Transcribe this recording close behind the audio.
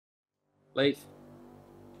Leave.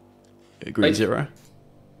 Agree, Leave. 0.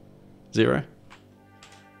 0.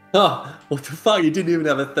 Oh, what the fuck? You didn't even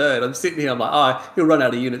have a third. I'm sitting here, I'm like, oh, he'll run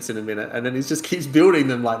out of units in a minute. And then he just keeps building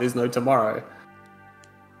them like there's no tomorrow.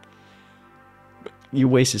 You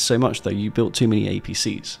wasted so much, though. You built too many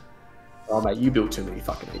APCs. Oh, mate, you built too many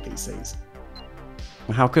fucking APCs.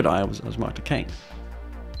 Well, how could I? I was marked a Kane.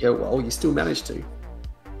 Yeah, well, you still managed to.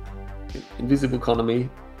 Invisible economy.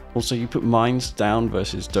 Also, you put mines down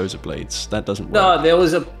versus dozer blades. That doesn't work. No, there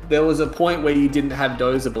was a point where you didn't have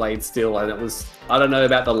dozer blades still, and it was, I don't know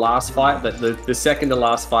about the last fight, but the second to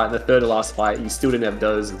last fight and the third to last fight, you still didn't have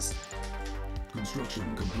dozers. Construction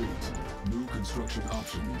complete. New construction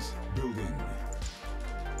options. Building.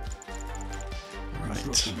 Right.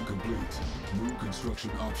 Construction complete. New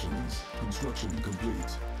construction options. Construction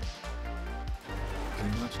complete.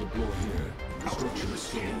 Cannot deploy here. Construction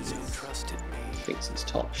stalled. Trusted me. Thinks it's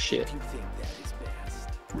top shit. You think that is best?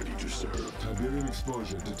 Ready to serve. Tiberian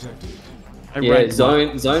exposure detected. Yeah,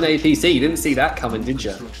 zone APC. You didn't see that coming, did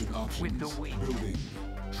you? Construction options. Building.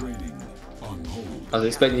 Trading. On hold. I was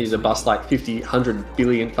expecting you to bust like 50, 100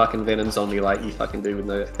 billion fucking venoms on me like you fucking do with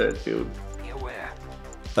no third field. Be aware.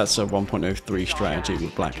 That's a 1.03 strategy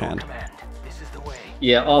with Black Hand. This is the way.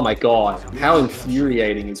 Yeah, oh my god. How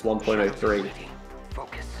infuriating is 1.03?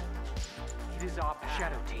 Focus. It is our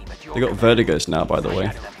shadow team at your They got Vertigos now, by the way.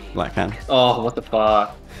 Black Hand. Oh, what the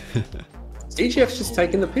fuck? CGF's just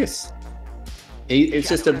taking the piss. It's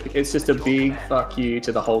just a big fuck you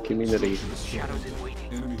to the whole community. shadows in waiting.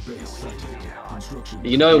 Enemy base sighted. Construction.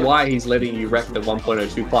 You know why he's letting you wreck the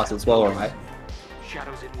 1.02 plus as well, right?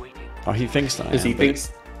 Shadows in waiting. Oh, he thinks that. Because he but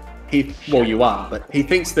thinks well, you are, but he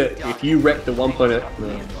thinks that if you wreck the 1.0,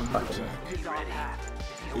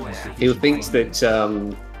 he thinks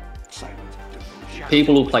that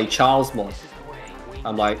people will play Charles mod.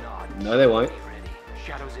 I'm like, no, they won't.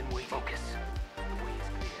 Shadows in waiting. Focus. The way is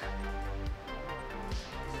clear.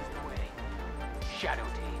 This is the way. Shadow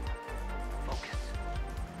team. Focus.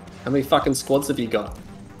 How many fucking squads have you got?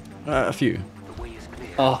 A few. The way is clear.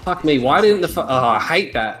 Oh, fuck me. Why didn't the oh, I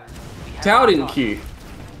hate that. Tower didn't queue.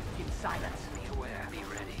 In silence. Be aware. Be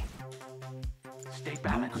ready. Stay New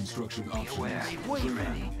balanced. construction Be aware. options. Be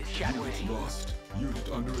ready. The shadow team. Lost. Unit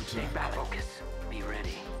under Stay attack. balanced. Focus. Be ready.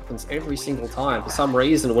 Happens every single time. For some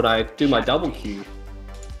reason, when I do my double queue,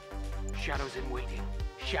 Shadows in waiting.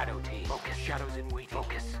 Shadow team. Focus. Shadows in waiting.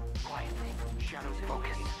 Focus. Quietly. Shadows in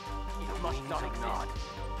focus. It must not exist.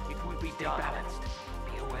 It will be done. Balanced.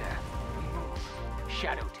 Be aware. We move.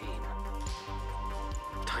 Shadow team.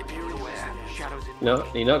 Be aware. Shadows in no,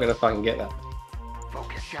 waiting. you're not gonna fucking get that.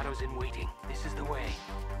 Focus. Shadows in waiting. This is the way.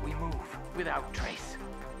 We move without trace.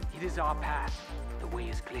 It is our path. The way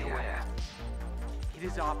is clear. Be aware. It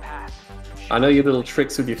is our path. I know your little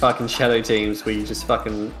tricks with your fucking shadow teams where you just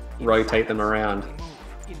fucking rotate them around. We move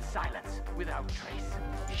in silence without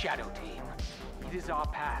trace. Shadow team. It is our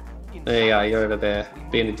path. In There you are, silence. you're over there,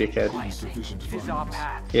 being a dickhead. Quietly. Insufficient It is our funds.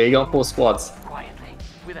 path. Yeah, you got 4 squads. Quietly.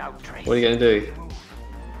 Without trace. What are you gonna do? We move.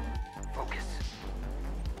 Focus.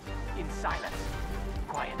 In silence.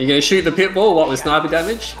 Quietly. You gonna shoot the pitbull? What, with sniper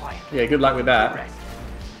damage? Yeah, good luck with that. Rest.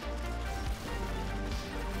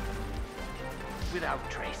 Without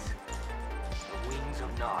trace. The wings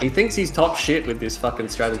of Nod. He thinks he's top shit with this fucking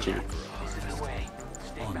strategy. This is the way.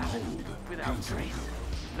 Stay On balanced. hold. Without Cancel. trace.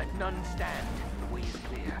 Let none stand. The way is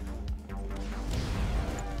clear.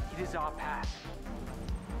 It is our path.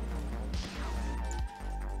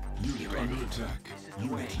 Unit under attack. This is the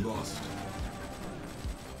Unit way. lost.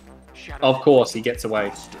 Shadows Of course, he gets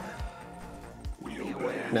away, We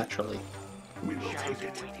obey. naturally. We will Shadows take in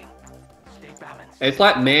it. waiting. Stay balanced. It's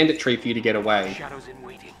like mandatory for you to get away. Shadows in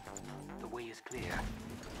waiting. The way is clear.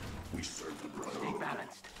 We serve the Stay brotherhood.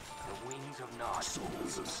 balanced. The wings of Nod.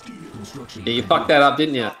 Souls of steel. Construction. Yeah, you fucked that up,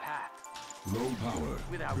 didn't you? Our path. Low power.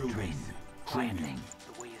 Without Building. trace. Quietly. Training.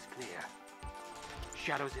 The way is clear.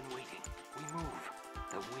 Shadows in waiting. We move.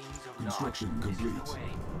 The wings of Nod. Construction This is complete. the way.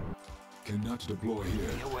 Cannot deploy here.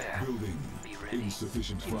 Be aware. Building. Be ready.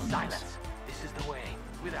 Insufficient In funds. silence. This is the way.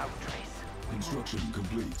 Without trace. We move. Construction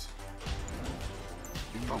complete.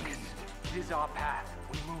 Focus. It is our path.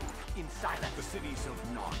 We move in silence. The cities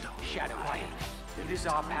of Nod. Shadow quiet. It is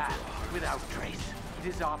our path. Without trace. It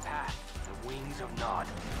is our path. The wings of Nod.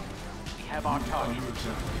 We have our target. Under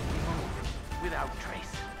attack. We move without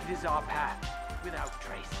trace. It is our path. Without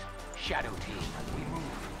trace. Shadow team. We move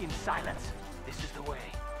in silence. This is the way.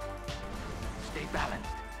 Stay balanced.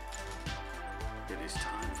 It is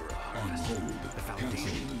time for a On harvest. hold. The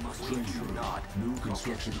foundation must Cancelled. Wings of Training. Nod. New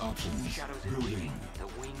construction options. Shadows in Building. waiting. The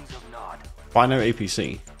wings of Nod. Why no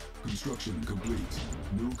APC? Construction complete.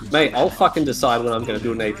 New construction Mate, I'll fucking decide when I'm going to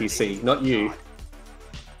build an APC, not you.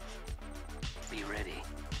 Be ready.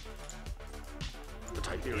 The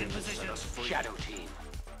Tiberium will set us free. Shadow team.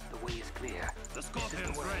 The way is clear. The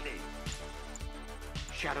Scorpion's ready.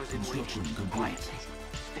 Shadows in waiting. Construction complete. Quietly.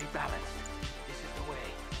 Stay balanced. This is the way.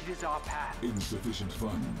 It is our path. Insufficient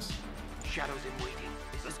funds. Shadows in waiting.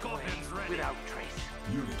 This is the way. Scorpion's ready. Without trace.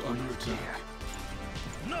 Unit under attack.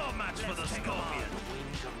 No match for the Scorpion. The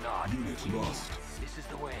wings of Nod. Unit lost. This is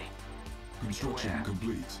the way. Construction Beware.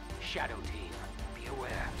 complete. Shadow team. Be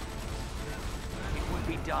aware. It will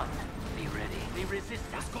be done. Be ready. They resist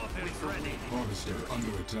us. Scorpion's ready. Harvester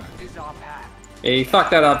under attack. It is our path. Yeah, you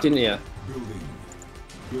fucked that up, didn't you? Building.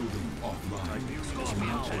 Building offline.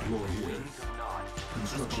 Cannot deploy here. Wings of Nod.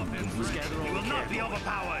 Construction complete. We will not be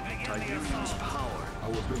overpowered. Tiberium's power.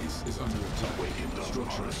 Our base is under attack.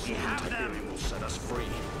 Structure We have them. Tiberium will set us free.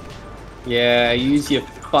 Yeah, use your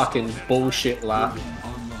fucking bullshit lap.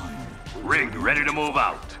 online. Rigged, ready to move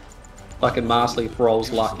out. Fucking Master Leaf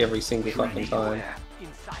rolls luck every single fucking time. Beware. In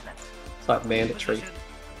silence. It's like mandatory.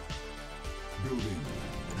 Building.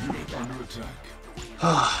 Unit under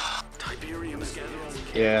attack. Tiberium is gathering.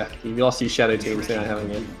 Yeah, you lost your shadow teams now,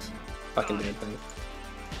 haven't you? Fucking dead thing.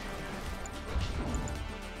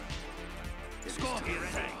 Scorpion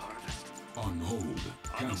ready. On hold.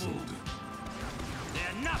 Cancelled.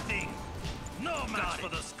 They're nothing. No match for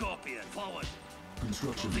the Scorpion. Forward.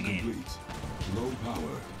 Construction Closing in. complete. Low power.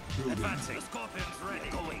 Building. Advancing. The Scorpion's ready.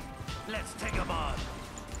 Going. Let's take them on.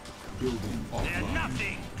 Building They're offline.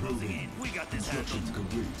 nothing. Closing in. We got this Construction handled.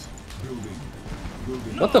 complete. Building.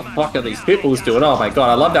 Building. What the fuck are these pitbulls doing? Oh my god,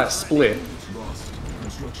 I love that split. Lost.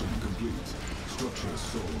 Construction complete. Structure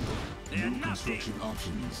sold. They're New nothing. construction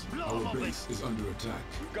options. Blow Our them base is under attack.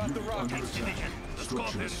 got the Unit under rockets. attack. Division. The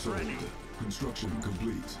Structure Scorpion's sold. ready. Construction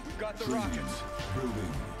complete. got the Training. rockets.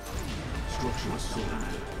 Building. Structure sold.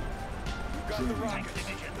 Training.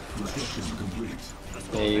 Division. Construction complete.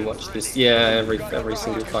 Yeah, you watch this. Yeah, every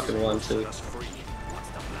single fucking one too.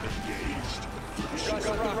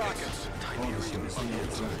 Harvester under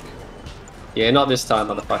attack. Yeah, not this time,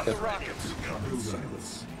 motherfucker. Building.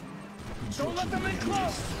 Construction complete.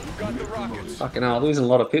 Unit promoted. Fucking hell, I'm losing a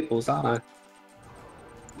lot of pitbulls, aren't I?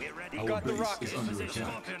 We're ready. Our base is under attack.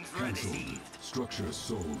 Scorpion's ready. Cancelled. Structure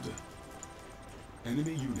sold.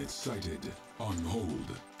 Enemy units sighted. On hold.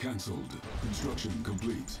 Cancelled. Construction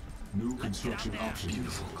complete. New construction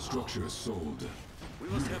options. Structure sold. We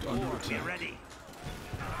will step Unit under forward. We're attack. ready.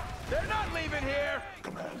 They're not leaving here!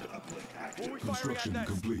 Command uplink active. Construction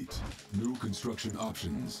complete. New construction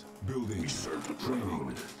options. Building. Serve the Training.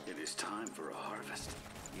 road. It is time for a harvest.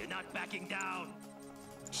 You're not backing down.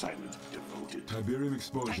 Silent, devoted. Tiberium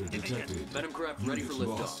exposure detected. Venom craft ready for Unit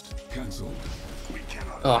liftoff. lost. Cancelled. We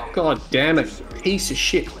cannot. Oh god damn it. Piece of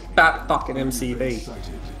shit. Fat fucking MCV.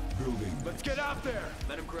 Sighted. Building. Let's get out there!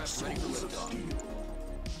 Venom craft ready for liftoff.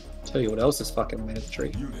 Tell you what else is fucking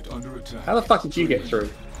mandatory. Unit under attack. How the fuck did you get through?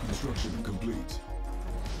 Construction complete.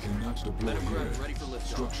 Cannot deploy Venom here. craft ready for liftoff.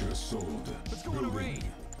 Structure sold. Let's go on a raid.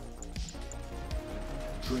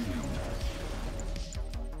 Training.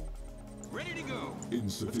 Ready to go!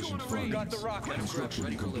 Insufficient Let's go on a raid. Got funds. the rocket. Construction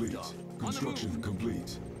Ready for complete. liftoff. Construction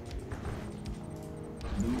complete.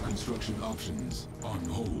 New construction options. On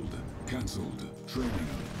hold. Cancelled. Training.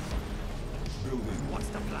 Building. What's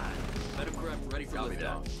the plan? Venom craft ready for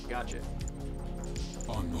liftoff. Gotcha.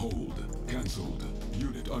 On hold. Cancelled.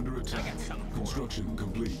 Unit under attack. Construction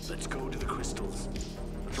complete. Let's go to the crystals.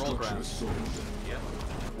 Patrol Structure craft. sold. Yep.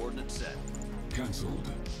 Coordinates set. Cancelled.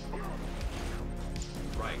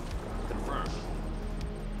 Right. Confirmed.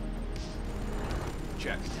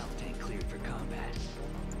 Check. Stealth tank cleared for combat.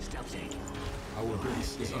 Stealth tank. Our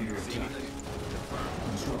base is under attack.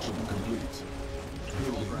 Construction complete.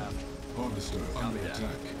 Building. craft. Harvester under that. attack.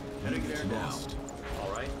 Heading Unit there now. lost.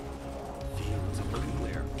 All right. Looking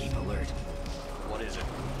clear. Keep alert. What is it?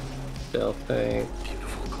 Stealth thing.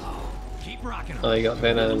 Beautiful glow. Keep rocking 'em. Oh, you got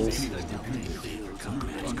Venoms. Unit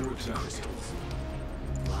under attack.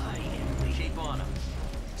 Lie and wait. Keep on 'em.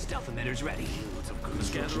 Stealth emitters ready. Let's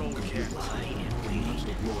gather all we can. Lie and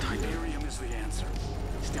waiting. Tiberium is the answer.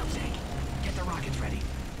 Stealth tank. Get the rockets ready.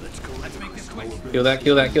 Let's go. Let's make this quick. Kill that,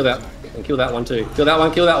 kill that, kill that. And kill that one too. Kill that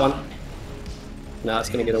one, kill that one. Nah, it's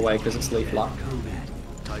gonna get away because it's leaf luck.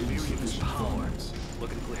 Tiberium's power.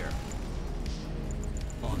 Looking clear.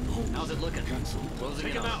 On hold. How's it looking? Cancelled. Closing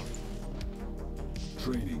Take in him on. out.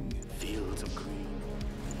 Training. Fields of green.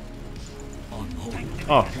 On hold.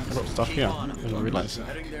 Oh, I've got stuff here. I didn't realise.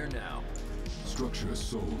 Heading there now. Structure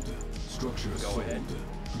sold. Structure sold. ahead.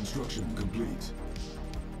 Construction complete.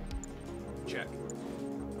 Check.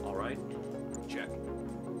 All right. Check.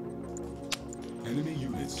 Enemy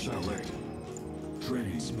units sighted.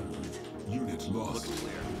 Training. Smooth. Unit lost. Looking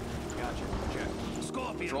clear. Gotcha. Check.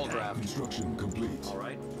 Scorpion Control tank. draft. Construction complete. All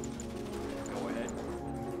right. Go ahead.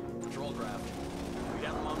 Control draft. We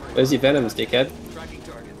got them on radar. Where's your Venoms, dickhead? Tracking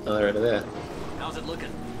target. Oh, they're over there. How's it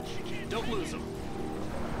looking? Don't lose them.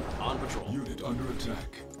 On patrol. Unit under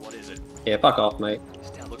attack. What is it? Yeah, fuck off, mate.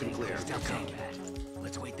 Looking clear. Stealth tank.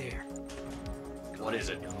 Let's wait there. What is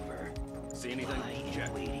it? Over. See anything? Lying Check.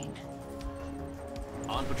 and waiting.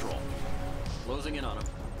 On patrol. Closing in on them.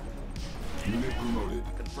 Unit promoted.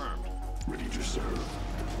 Confirmed. Ready to serve.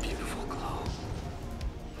 Beautiful glow.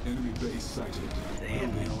 Enemy base sighted. They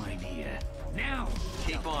have no idea. Now!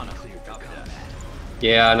 Keep on them. Clear for Copy that. combat.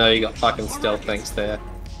 Yeah, I know you got fucking stealth tanks there.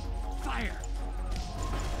 Fire!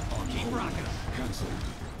 On Keep hold. rocking 'em. Cancelled.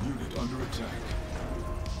 Unit under attack.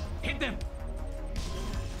 Hit them!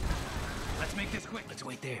 Let's make this quick. Let's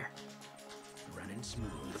wait there. Running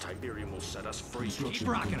smooth. The Tiberium will set us free. Construction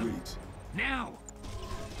rocking 'em. complete. Now!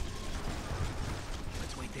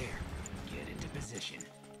 Let's wait there. Get into position.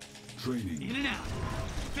 Training. In and out.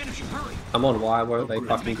 Finish him, hurry! Come on, why won't they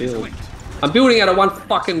fucking Make this build? quick. I'm building out of one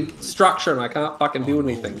fucking structure and I can't fucking build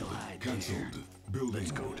anything. Hide there. Cancelled. Building.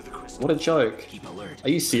 Go to the crystal. What a joke. Keep alert. Are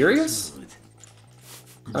you serious? Smooth.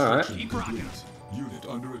 Alright. Construction Keep rocking 'em. complete. Unit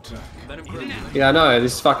under attack. Venom In crew. and out. Yeah, I know.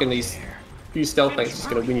 This fucking these few stealth tanks is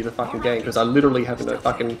gonna win you the fucking game because I literally have no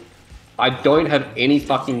fucking. I don't have any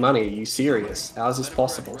fucking money. Are you serious? How is this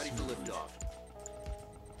possible? Ready for liftoff.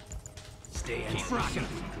 Stay in. Keep rocking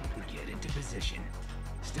 'em. Get into position.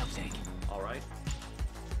 Stealth tank. All right.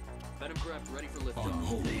 Venom craft ready for On liftoff.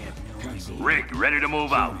 hold. Cancelled. Rig, ready to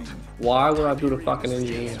move out. Why would I build a fucking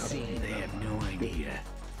engine now? They have no idea.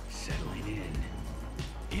 Settling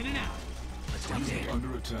in. In and out. Let's stop Unit there.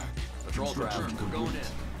 under attack. Patrol Construction craft. We're going complete.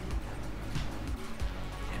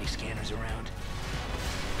 in. Any scanners around?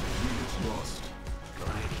 Units lost.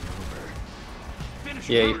 Gliding over. Finish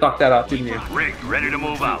Yeah, him, you hurry. fucked that up, didn't you? Rig, ready to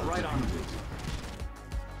move out. Right on. Unit.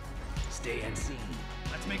 Stay unseen.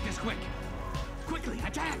 Let's make this quick. Quickly,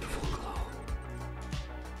 attack! Full glow.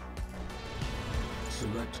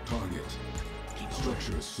 Select target. Keep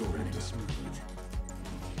Structure sold. running smooth.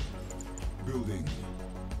 Building.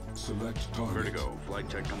 Select target. Vertigo, flight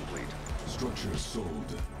check complete. Structure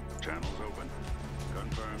sold. Channels open.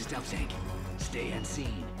 Confirmed. Stealth tank. Stay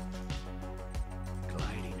unseen.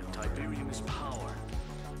 Gliding over. Tiberium is power.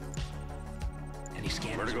 Any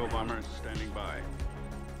scanners Vertigo around? bombers standing by.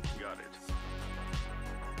 Got it.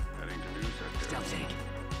 Heading to new sector. Stealth tank.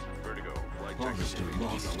 Vertigo, flight check Harvester complete.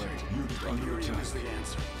 lost. Unit under attack.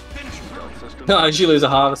 Finish him, hurry. System No, you lose a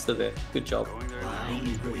harvester there. Good job. going there.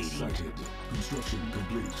 Enemy base sighted. Construction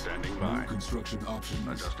complete. Standing by. New construction options.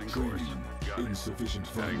 Adjusting course. Training. Got it. Insufficient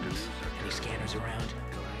Heading to new funds. sector. Any scanners around?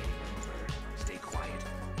 Gliding over. Stay quiet.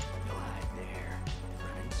 Glide there.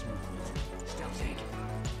 Running smooth. Stealth tank.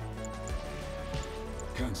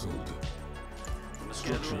 Cancelled.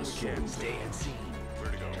 Structure sold. Stay unseen.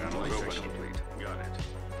 Vertigo, channels open complete. Got it.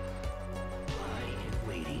 Lying and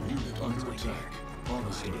waiting. Unit Let's under wait attack. there.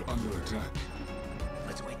 Harvester under attack.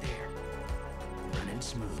 Let's wait there. Running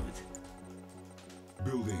smooth.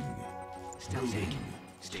 Building. Stealth tank.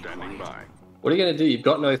 Stay Standing quiet. by. What are you gonna do? You've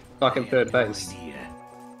got no fucking I third have no base. idea.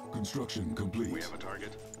 Construction complete. We have a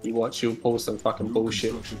target. You watch, you'll pull some fucking New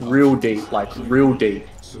bullshit. construction Real options. deep, like real deep.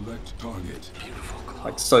 Select target.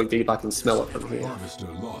 Like so deep I can smell it from here. Harvester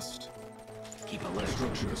lost. Keep alert.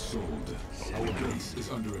 Structure sold. Our base is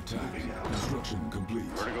under attack. Construction complete.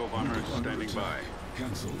 Vertigo bombers Unit under standing by. attack.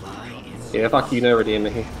 Cancelled. Lie in. Yeah, fuck you, no redeemer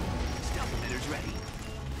here. Stealth emitters ready.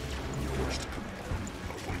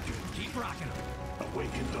 Keep rocking 'em.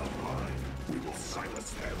 Awakened online. We will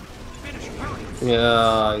silence them. Finish 'em, hurry.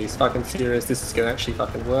 Yeah, he's fucking serious. This is gonna actually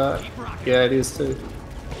fucking work. Yeah, it is too.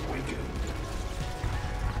 Awaken.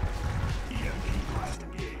 EMP blast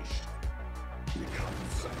engaged.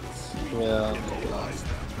 Reconnaissance. Yeah. Immobilize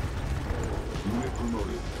them. Unit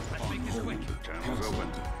promoted. Let's On make this hold. quick. Channels Cancelled. open.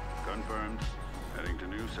 Confirmed. Heading to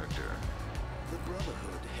new sector.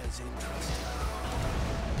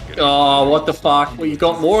 Oh, what the fuck? Well, you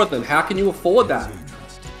got more of them. How can you afford that?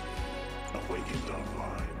 Awakened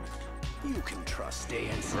online. You can trust. Stay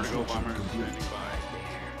unseen. Vertigo bombers standing by.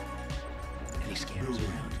 There. Any scanners Building.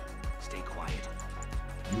 around? Stay quiet.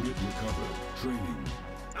 Unit recovered. Training.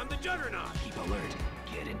 I'm the Juggernaut. Keep alert.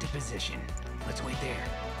 Get into position. Let's wait there.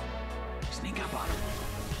 Sneak up on him.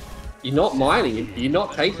 You're not mining. You're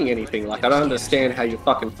not taking anything. Like, I don't understand how you're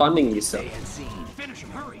fucking funding yourself. Stay unseen. Finish him,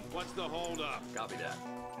 hurry. What's the holdup? Copy that.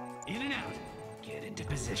 In and out. Get into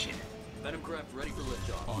position. Venom craft ready for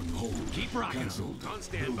liftoff. On hold. Keep rocking 'em. Cancelled. On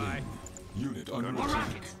standby. Building. Unit under More attack.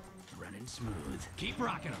 rockets. Running Running smooth. Keep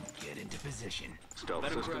rocking them. Get into position. Stealth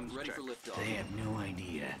systems ready for liftoff. They have no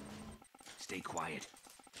idea. Stay quiet.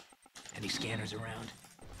 Any scanners around?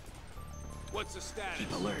 What's the status?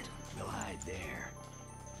 Keep alert. We'll hide there.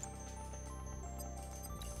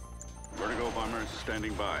 Vertigo bombers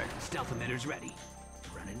standing by. Stealth emitters ready.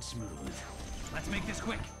 Running smooth. Let's make this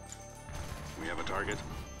quick. We have a target.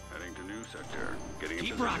 Heading to new sector. Getting in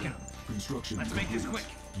Keep position. rocking them. Construction Let's make this complete.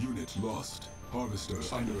 Unit lost. Harvester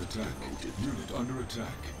under attack. Unit under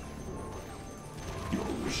attack. Your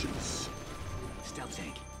wishes. Stealth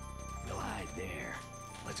tank. We'll hide there.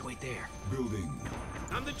 Let's wait there. Building.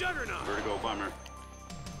 I'm the Juggernaut. Vertigo bomber.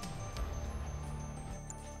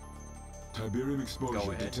 Tiberium exposure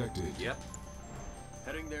Go ahead. detected. Yep.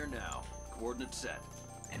 Heading there now. Coordinates set.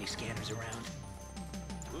 Any scanners around?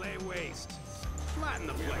 Lay waste. Flatten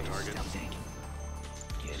the We have a place. target. Stealth tank.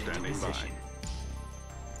 Get Standing into by. position.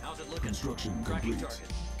 How's it looking? Construction Tracking complete.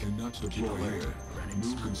 target. Cannot deploy alert. here. Running New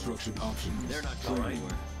smooth. construction options. They're not going Training.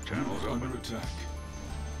 anywhere. Channels Unit under open. attack.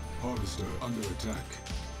 Harvester under attack.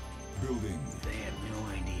 Building. They have no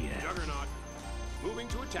idea. Juggernaut. Moving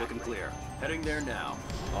to attack. Looking clear. Heading there now.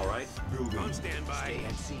 All right. Building. On standby. Stay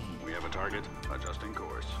unseen. We have a target. Adjusting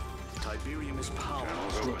course. Tiberium is powered.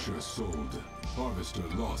 Channels open. Structure sold. Harvester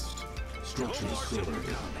lost. Structure sold.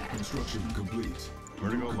 Construction complete.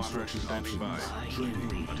 Vertigo New bomber construction standing options. by.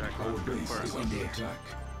 Training. Attack Our run base is confirmed. under attack.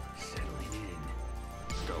 Settling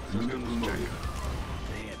in. Stealth Unit systems check. promoted.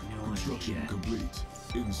 They have no Construction idea. complete.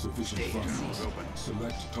 Insufficient Stay funds. unseen. Open.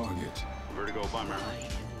 Select target. Vertigo bomber. Lie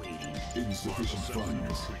and waiting. Insufficient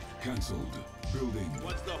funds. Cancelled. Building.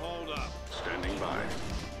 What's the holdup? Standing by.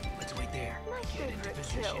 Let's wait there. My Get into favorite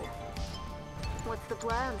position. kill. What's the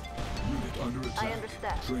plan? Unit under attack.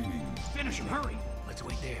 understand. Training. Finish him, hurry. Let's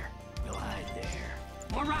wait there. We'll hide there.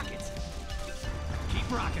 More rockets.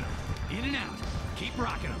 Keep rocking them. In and out. Keep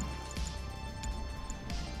rocking them.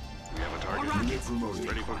 We have a More target. Unit rockets. promoted.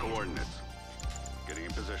 Ready for coordinates. Getting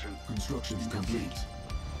in position. Construction complete.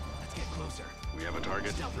 Let's get closer. We have a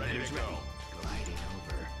target. Stealth Ready emitters to go. Gliding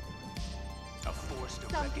over. A force to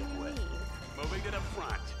Something reckon you with. need. Moving to the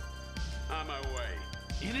front. On my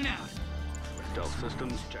way. In and out. Stealth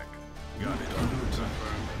systems check. Got it. Under attack.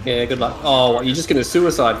 Yeah, good luck. Oh, what, you're just gonna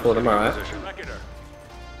suicide for them, alright? Position. Reckoner.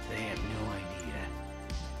 They have no idea.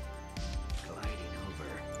 Gliding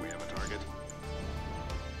over. We have a target.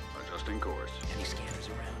 Adjusting course. Any scanners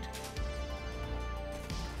around?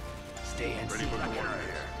 Stay Ready unseen. for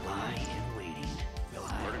coordinates. Lie and waiting. We'll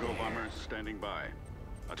hide Vertigo there. bombers standing by.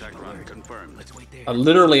 Attack run Alert. confirmed. Let's wait there. I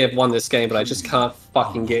literally have won this game, but I just can't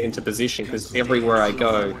fucking get into position because everywhere I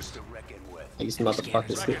go, Force to reckon with. these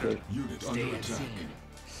motherfuckers hit me. Unit Stay under attack. unseen.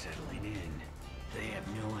 Settling in. They have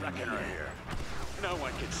no Reckoner idea. here. No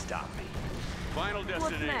one can stop me. Final What's next?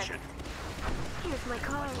 destination. Here's my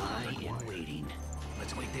car. Lie and waiting.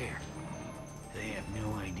 Let's wait there. They have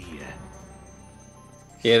no idea.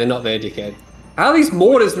 Yeah, they're not there, dickhead. How are these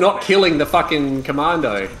mortars not killing the fucking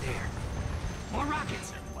commando? Right there. More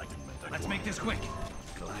rockets. Let's make this quick.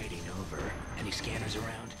 Gliding over. Any scanners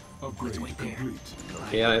around? Upgrade wait there. complete.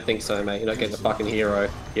 Yeah, I don't think so, mate. You're not getting the fucking hero.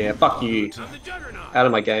 Yeah, fuck you. I'm the Juggernaut. Out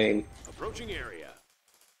of my game. Approaching area.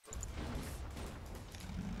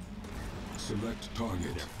 Select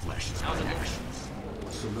target. How's it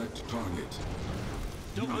looking? Select target.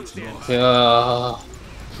 On Unit standby. lost.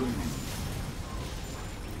 Training.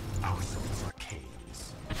 Our souls are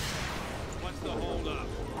Kane's. What's the holdup?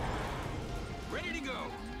 Ready to go.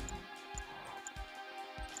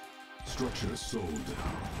 Structure sold.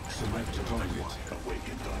 Select target.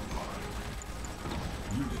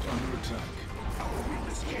 Unit under attack.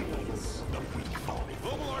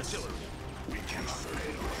 Mobile artillery.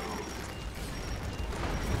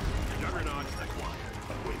 Juggernaut.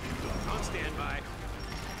 On standby.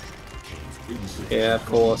 Insufficient. Yeah, of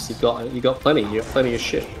course. You got plenty. You got plenty of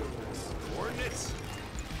shit. Coordinates.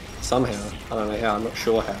 Somehow. I don't know how. I'm not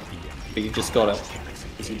sure how. But you just got it.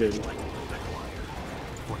 Because you do.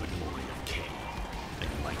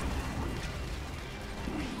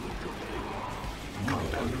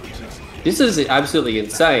 Unit under attack. This is absolutely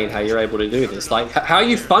insane how you're able to do this. Like, how are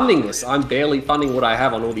you funding this? I'm barely funding what I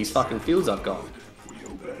have on all these fucking fields I've got.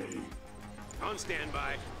 On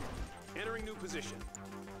standby. Entering new position.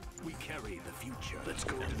 We carry the future. Let's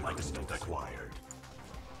go. Enlightenment acquired.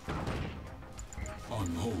 On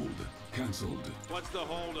hold. Cancelled. What's the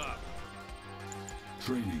holdup?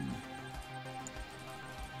 Training.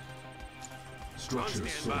 Structure On sold.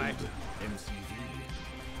 standby.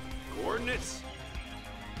 Coordinates.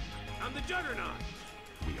 I'm the Juggernaut.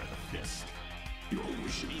 We are the fist. Your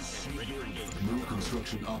wishes. New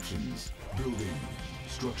construction options. Building.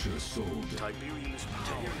 Structure sold. Tiberium's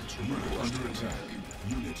power. Unit under attack.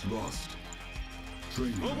 Unit lost.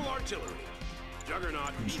 Training. Mobile artillery.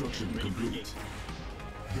 Juggernaut. Construction Ready for complete. engagement.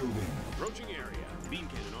 Building. Approaching area. Beam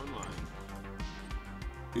cannon online.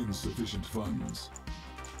 Insufficient funds.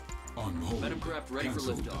 On hold. Venomcraft ready for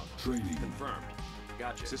Cancelled. liftoff. Training. Confirmed.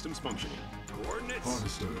 Gotcha. Systems functioning. Coordinates.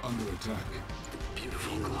 Harvester under attack.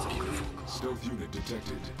 Beautiful. Beautiful. Stealth unit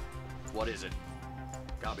detected. What is it?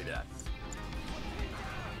 Copy that.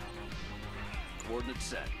 Coordinates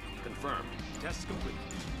set. Confirmed. Tests complete.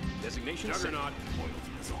 Designation Juggernaut.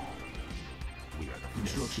 We are the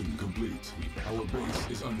Construction complete. Our base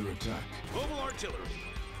is under attack. mobile artillery.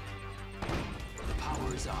 The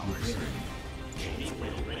power is ours. Repairing. Beam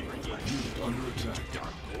cannon ready for engagement. Unit under attack.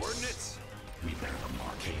 Coordinates. We bear the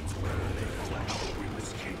mark. Kane's where they flesh. Our will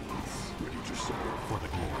is Kane's. Ready to serve for the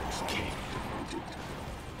glorious Kane.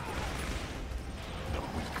 The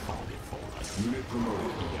weak fall before us. Unit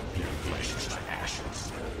promoted. Their flesh is like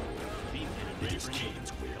ashes. Beam cannon It ready is for engagement.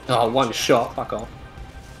 Kane's will. Oh, one shot. Fuck off.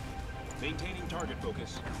 Maintaining target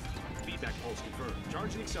focus. Feedback pulse confirmed.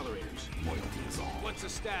 Charging accelerators. Loyalty is all. What's the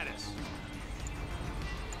status?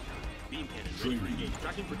 Beam cannon ready for engagement.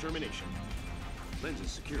 Tracking for termination.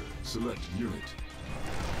 Lenses secured. Select unit.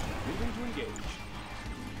 Moving to engage.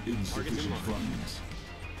 Insufficient line. funds.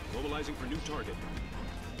 Mobilizing for new target.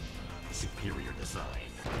 Superior design.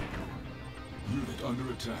 Unit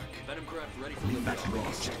under attack. Venomcraft ready for Unit liftoff.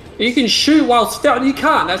 lost. You can shoot while stealth. You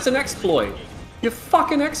can't. That's an exploit. You're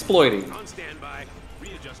fucking exploiting. On standby.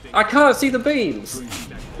 Readjusting. I can't see the beams.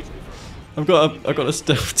 I've got a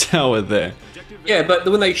stealth tower there. Objective Yeah, but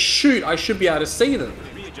when they shoot, I should be able to see them.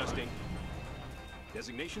 readjusting.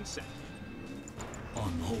 Designation set.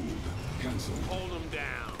 On hold. Cancelled. Hold them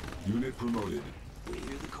down. Unit promoted. We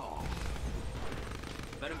hear the call.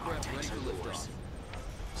 Venomcraft ready for liftoff.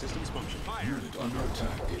 Systems function. Fire. Unit under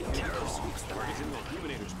attack. Targets in low.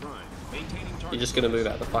 Illuminators prime. Maintaining target. You're just gonna move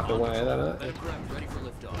out the fucking way, I don't know. Venomcraft ready for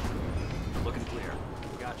liftoff. Looking clear.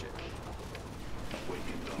 Gotcha.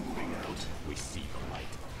 Waking the moving out. We see the light.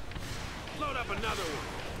 Load up another one.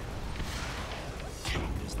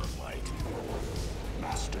 Kane is the light.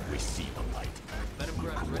 Master, we see the light.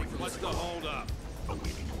 Venomcraft ready for What's the liftoff. hold up?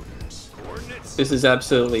 Awaiting orders. Coordinates. This is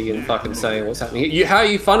absolutely fucking saying what's happening here. How are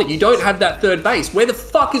you funding? You don't have that third base. Where the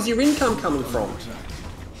fuck is your income coming from?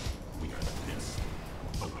 We are the mist.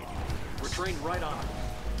 Awaiting We're trained right on it.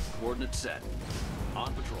 Coordinates set.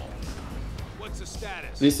 On patrol. What's the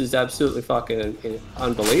status? This is absolutely fucking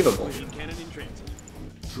unbelievable. Beam cannon in transit.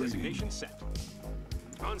 Training. Designation set.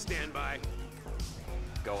 On standby.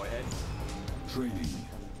 Go ahead. Training.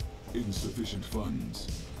 Insufficient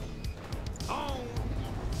funds. Oh.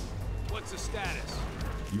 What's the status?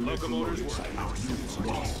 Unit Locomotives promoted. work. Units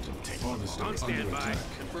lost. Harvester On under standby. attack.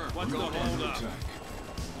 Confirmed. What's the Unit hold under up? attack.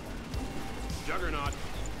 Juggernaut.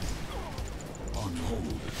 On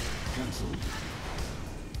hold. Cancelled.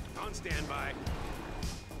 On standby.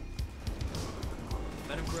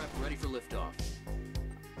 Venomcraft ready for liftoff.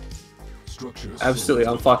 Structure Absolutely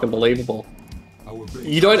sold. unfucking believable. Our base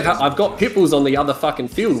You don't is have. under I've got attack. pitbulls on the other fucking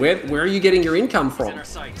field. Where are you getting your income In from? our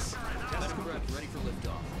sights. Venomcraft ready for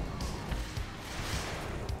liftoff.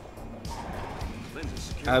 Lenses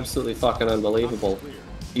secured. Absolutely fucking unbelievable.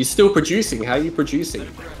 You're still producing. How are you producing?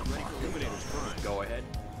 Venomcraft ready for Illuminators prime. liftoff. Go ahead.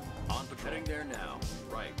 On patrol. Heading there now.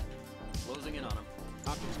 Right. Closing in on him.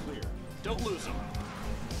 Optics clear. Don't lose him.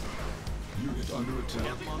 Unit under attack.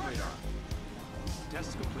 Have him on radar.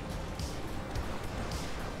 Tests complete.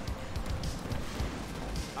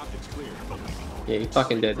 Optics clear. Yeah, you're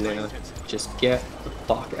fucking dead now. Just get the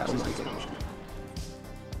fuck out of my game.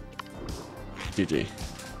 GG.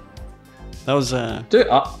 That was Dude,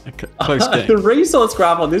 close the game. resource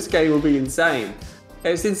graph on this game will be insane.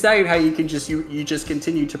 It's insane how you can just you just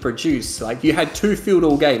continue to produce. Like you had 2 field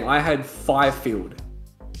all game. I had 5 field.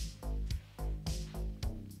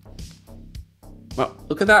 Well,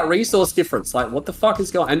 Look at that resource difference. Like what the fuck is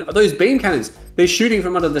going? And those beam cannons, they're shooting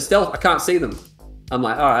from under the stealth. I can't see them. I'm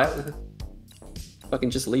like, all right. Fucking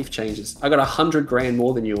just leaf changes. I got 100 grand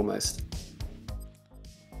more than you almost.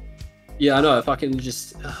 Yeah, I know. If I can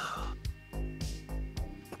just.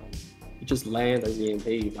 You just land those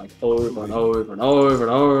EMP like over and over and over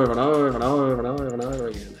and over and over and over and over and over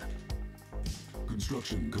again.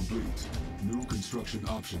 Construction complete. New construction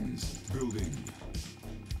options. Building.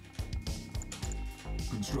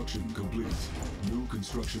 Construction complete. New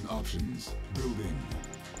construction options. Building.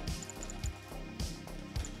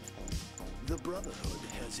 The Brotherhood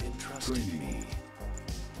has entrusted Training. me.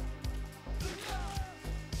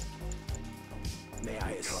 May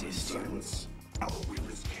I assist you? Our will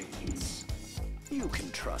is Kane's. You can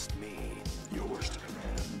trust me. Yours to command.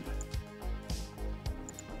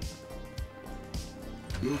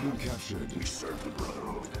 Building captured. We serve the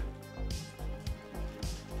Brotherhood.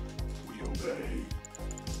 We obey.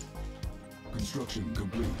 Construction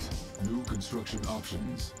complete. New construction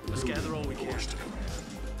options. Let's gather all we can. Yours to command.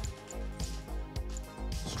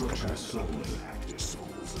 Structure sold. Active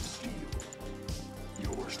souls of steel.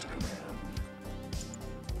 Yours to command.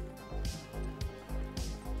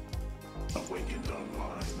 Awakened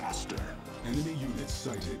online, Master. Enemy units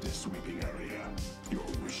sighted. Sweeping area. Your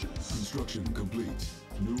wishes. Construction complete.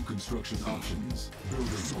 New construction options. Building.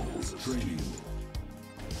 Souls of Training. steel.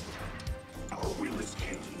 Our will is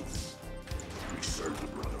Kane's. We serve the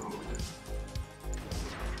Brotherhood.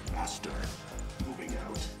 Master. Moving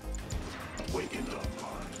out. Awakened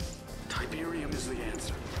online. Tiberium is the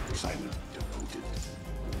answer. Silent. Devoted.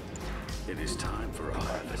 It is time for a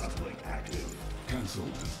harvest. Uplink active.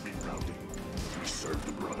 Cancelled. Rerouting. We serve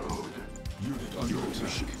the Brotherhood. Unit under Your attack.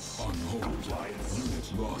 wishes. On hold. Compliance.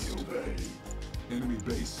 Unit lost. We obey. Enemy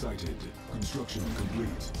base sighted. Construction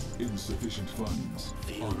complete. Insufficient funds.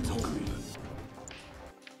 On hold.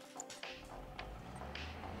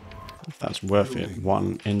 That's worth it.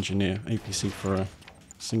 One engineer APC for a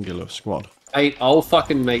singular squad. Hey, I'll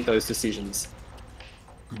fucking make those decisions.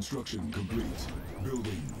 Construction complete.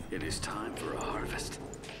 Building. It is time for a harvest.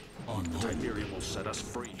 On hold. Tiberium will set us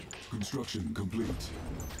free. Construction complete.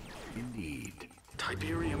 Indeed.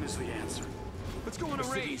 Tiberium is the answer. Let's go on a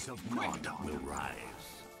raid. of Nod will rise.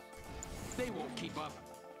 They won't keep up.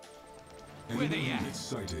 Enemy units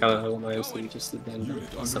sighted. Hello, my OC just then. Unit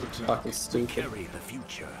under Some attack. fucking stupid. Carry the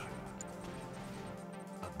future.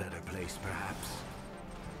 A better place, perhaps.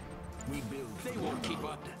 We build. They won't keep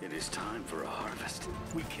up. It is time for a harvest.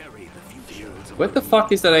 We carry the future. What the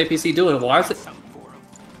fuck is that APC doing? Why is it Something for 'em.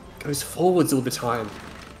 goes forwards all the time?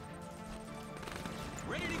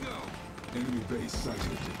 Ready to go. Enemy base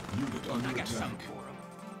sighted. Unit under I got attack. something for 'em.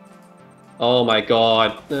 Oh my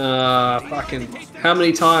god. Fucking. How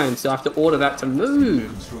many times do I have to order that to move?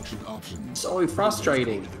 Construction options. So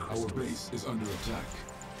frustrating. Our base is under attack.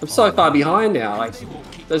 I'm so far behind now. Like,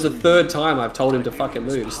 there's a third time I've told him to fucking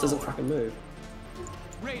move. This doesn't fucking move.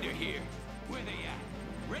 Raider here. Where they at?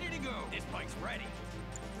 Ready to go. This bike's ready.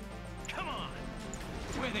 Come on.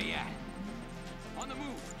 Where they at? On the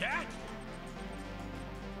move. Yeah?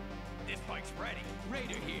 This bike's ready.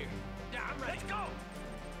 Raider here. Yeah, I'm ready. Let's go.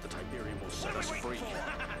 The Tiberium will set What us are we free. waiting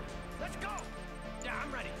for? Let's go. Yeah,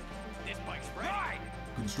 I'm ready. This bike's ready. Right.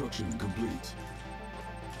 Construction complete.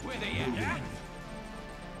 Where they at? Yeah?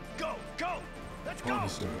 Go, go. Let's go.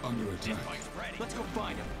 Harvester under This attack. bike's ready. Let's go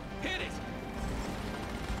find him. Hit it.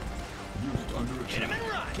 Unit under Hit him attack.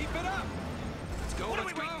 and run. Keep it up. Let's go. What are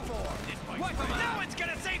we waiting for? This bike's ready. No one's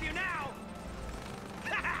gonna save you now.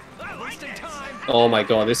 Wasting time. Oh my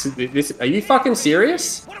god, this is. Are you fucking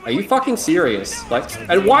serious? Are you fucking serious? Like,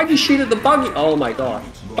 and why'd you shoot at the buggy? Oh my god.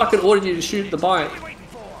 Fucking ordered you to shoot at the bike. What are we waiting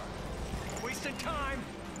for? Wasting time.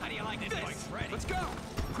 How do you like this? Bike's ready. Let's go.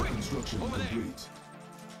 Quick. Construction Over there. complete.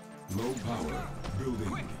 Low power. Building.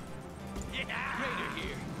 Quick. Yeah. Raider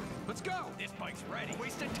here. Let's go. This bike's ready.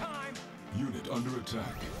 Wasting time. Unit under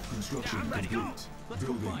attack. Construction I'm ready. Go. complete. Let's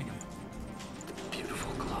go Building. find him.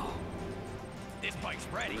 Beautiful glow. This bike's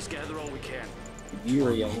ready. Let's gather all we can.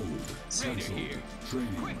 Fury. Hold. Raider Cancelled. here. Quick.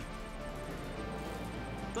 Training.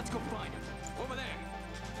 Let's go find him. Over there.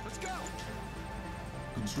 Let's go.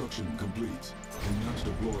 Construction complete. Cannot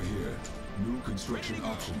deploy here. New construction Ready to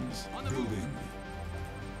go. options. On the move. Building.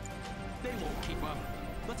 They won't keep up.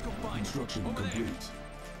 Let's go find him. Construction Over there. complete.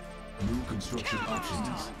 New construction Come on.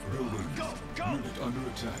 options. Building. Go, go. Unit under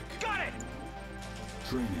attack. Got it.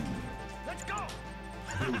 Training. Let's go.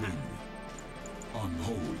 Building. On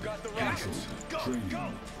hold. got the Cancelled. rockets. Go, Training. go.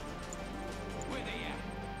 Where they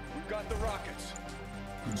at? We've got the rockets.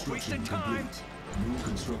 Construction Wasting time. complete. New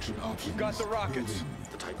construction options. got the rockets. Building.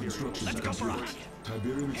 The Tiberium Construction will set us complete.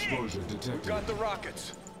 free. Tiberium exposure detected. the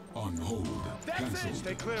rockets. On hold. Cancelled.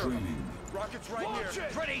 Stay clear. Training. Rockets right here.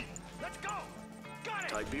 Ready. Let's go. Got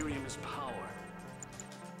it. Tiberium is power.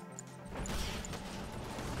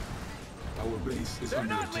 Our base is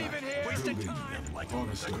under not attack. leaving here. Wasting Building. time.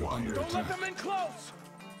 Harvester under attack. in close.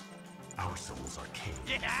 Our souls are Kane's.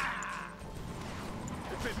 Yeah.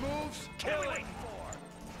 If it moves, kill it.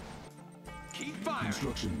 Keep firing.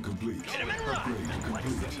 Construction complete. him and run. Upgrade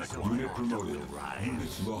complete. Unit promoted.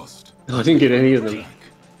 Unit lost. I didn't get any of them.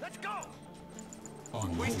 Let's go.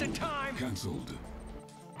 On Wasting hold. time. Cancelled.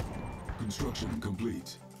 Construction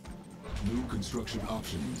complete. New construction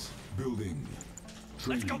options. Building.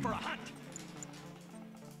 Training. Let's go for a hunt.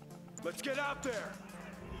 Let's get out there.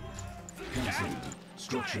 Cancelled.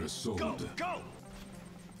 Structure Go, sold. go.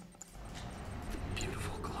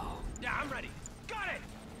 Beautiful glow. Yeah, I'm ready. Got it.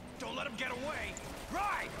 Don't let him get away.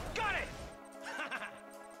 Right.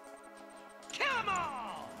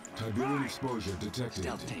 Tiberian exposure detected.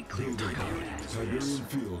 Stealth tank clear. Tiberian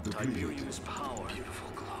field depleted. Tiberium's power. Beautiful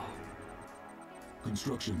glow.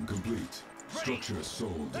 Construction complete. Structure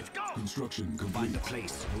sold. Let's go. Construction complete. Find a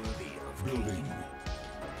place worthy of Building.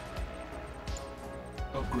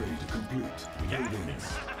 Upgrade complete. Building.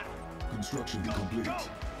 Construction complete.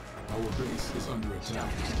 Our base is under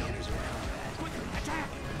attack. Attack!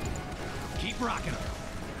 Keep rocking them.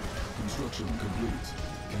 Construction complete.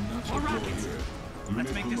 Cannot More deploy rockets. here. Let's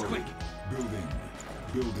Unit make this promoted. quick. Building.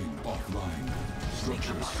 Building offline.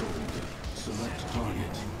 Structure sold. Select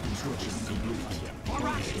target. Construction complete. More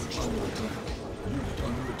rockets. Harvester under attack. Unit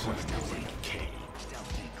under attack. Kane.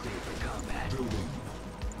 Stealth tank clear for combat. Building.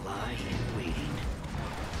 Lie in waiting.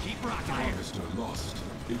 Keep rocking here. Harvester lost.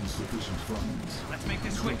 Insufficient funds. Let's make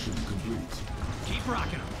this quick. Construction complete. Keep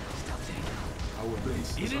rocking them. Stealth tank. Our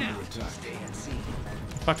base is In and under out. attack. Stay and see.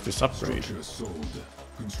 Fuck this upgrade. Structure sold.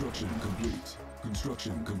 Construction complete.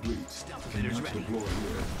 Construction complete. bidders Cannot ready. deploy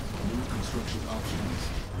here. New construction options.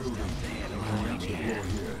 Building. Cannot deploy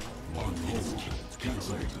here. On hold.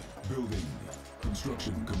 Cancelled. Building.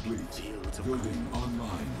 Construction complete. Building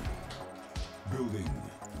online. Building.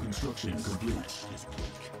 Construction complete.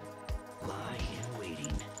 Lie in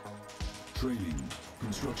waiting. Training.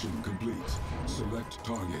 Construction complete. Select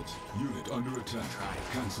target. Unit under attack.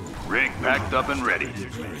 Cancelled. Rig packed up and ready.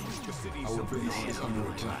 Repairing. Our base is under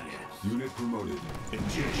attack. Unit promoted.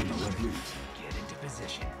 Injection complete. Get into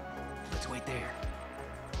position. Let's wait there.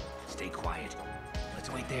 Stay quiet. Let's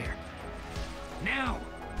wait there. Now!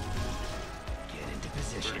 Get into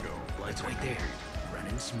position. Let's wait there.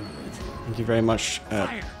 Running smooth. Thank you very much,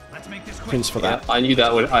 Fire! Let's make this quick. Prince, for Yeah, that. I knew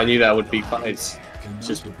that would be fun. It's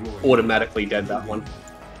just automatically dead, that one.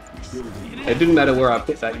 Building. It didn't matter where I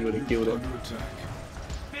put that, you would have killed it. Under attack.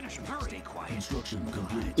 Finish him. Hurry. Stay quiet. Construction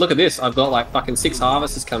complete. Look at this, I've got like fucking 6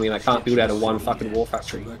 harvesters coming and I can't build out of one fucking war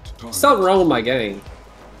factory. Select target. Something wrong with my game.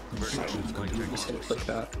 Construction complete. Just gonna click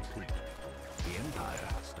that. The Empire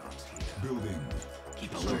starts here. Building.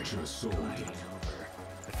 Keep alert. Structure sold. Gliding over.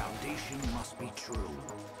 The foundation must be true.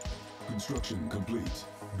 Construction complete.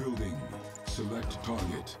 Building. Select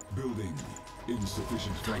target. Building.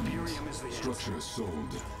 Insufficient funds. Tiberium is the answer. Structure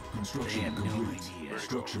sold. They Construction have no complete. idea.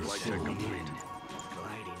 Structure sold.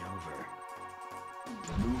 Gliding over.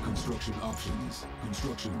 New construction options.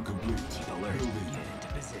 Construction complete. Keep alert. Building. Get into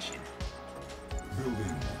position.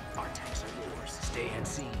 Building. Our tanks are yours. Stay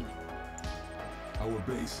unseen. Our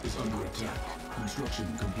base is under attack. Construction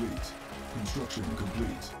complete. Construction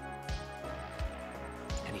complete.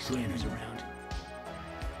 Any scanners around?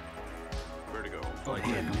 Where to go?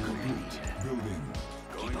 Upgrade complete. Building.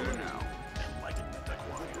 Going there now. Enlightenment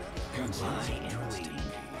acquired. Cancel. Lie in waiting.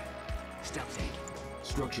 Stealth tank.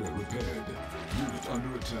 Structure repaired. Unit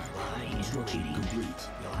under attack. Lie in Construction waiting. complete.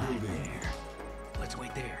 Lie Building. there. Let's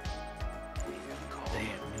wait there. They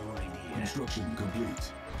have no idea. Construction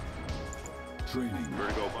complete. Training. Where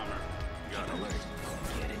to go, bomber? Got Keep it. alert.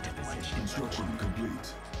 Get into position. Construction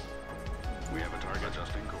complete. We have a target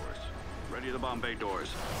adjusting course. Ready the bomb bay doors.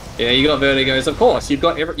 Yeah, you got vertigos, of course. You've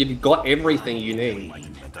got everything you need.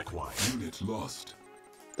 Enlightenment acquired. Unit lost.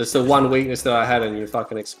 That's the one weakness that I had and you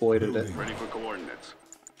fucking exploited it. Building. Ready for coordinates.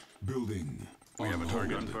 Building. We have a On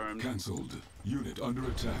target hold. confirmed. Cancelled. Unit under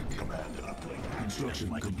attack. Command upgrade. Construction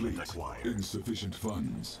complete. Enlightenment acquired. Insufficient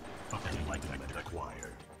funds. Enlightenment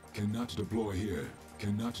acquired. Cannot deploy here.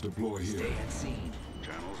 Cannot deploy Stay here. unseen.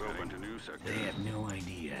 Channels open to new They sectors. have no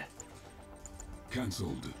idea.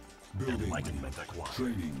 Cancelled. Building. Enlightenment acquired.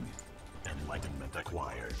 Training. Enlightenment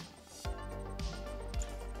acquired.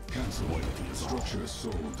 Cancelled. Structure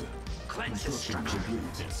sold. Cleanse the Construction structure.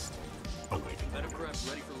 complete. Fist. Awaiting Metacraft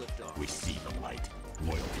ready for liftoff. We see the light.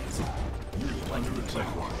 Loyalty is on. Unit under attack.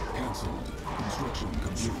 Cancelled. Construction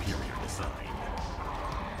complete. Superior design.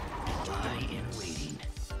 Lie in waiting.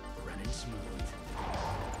 Running smooth.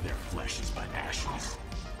 Their flesh is but ashes.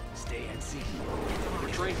 Stay unseen. We're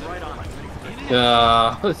trained right on.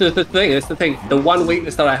 That's the thing, that's the thing. The one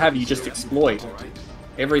weakness that I have, you just exploit.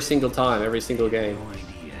 Every single time, every single game. No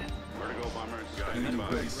idea. Where to go, bombers? Got it. Enemy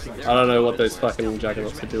base sighted. I don't know what those fucking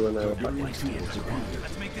juggernauts are doing there. Tiberian field depleted.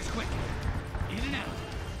 Let's make this quick. In and out.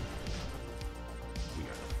 We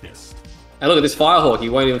are the fist. And look at this firehawk, he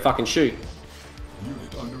won't even fucking shoot.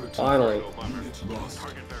 Unit under attack. Finally. Unit lost.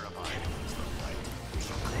 Target verified.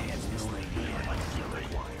 They have no idea. Enlightenment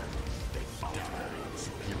acquired. They fought.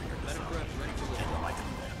 Superior design. Metacraft ready for liftoff.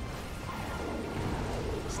 Enlightenment.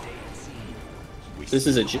 Stay unseen.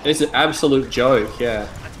 This is an absolute joke, yeah.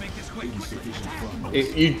 Let's make this quick. Insufficient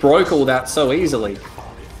funds. You broke all that so easily.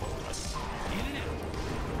 Fought before us. In and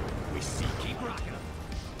out. We see. Keep rocking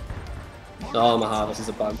them. Oh, my harvest is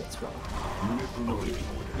a bug, that's right. Unit promoted.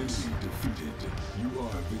 Enemy defeated. You are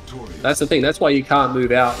victorious. That's the thing. That's why you can't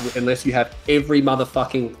move out unless you have every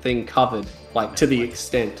motherfucking thing covered, like to the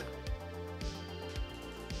extent.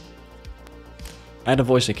 I had a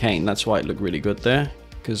voice of Kane, that's why it looked really good there,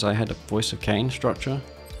 because I had a voice of Kane structure.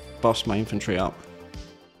 Bossed my infantry up.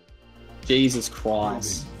 Jesus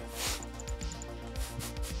Christ.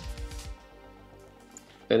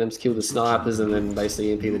 Venom's killed the snipers and then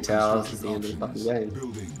basically MP the towers at the end of the fucking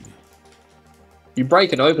game. You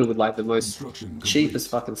break it open with like the most cheapest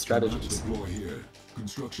fucking strategies. Deploy here.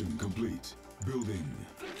 Construction complete. Building.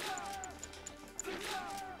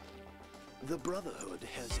 The Brotherhood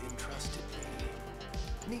has entrusted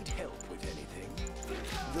me. Need help with anything?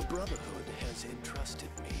 The Brotherhood has entrusted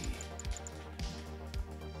me.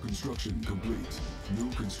 Construction complete. New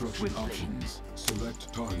construction options.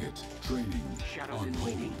 Select target. Training. On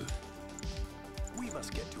hold. We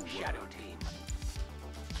must get to work. Shadow team.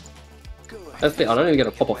 Go ahead. That's the thing, I don't even get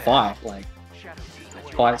a proper fight. Like, Shadow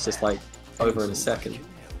team. fight's just like over in a second.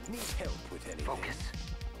 Need help with anything? Focus.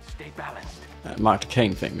 Stay balanced. Marked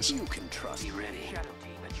Kane things. You can trust Be me. ready. Shadow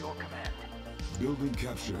team at your command. Building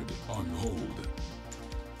captured. On hold.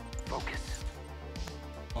 Focus.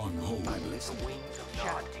 On hold. The wings of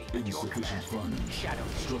Shadow team at your Insufficient command. funds. Shadow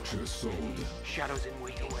team. Structure sold. Shadows in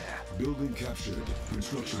waiting. Building captured.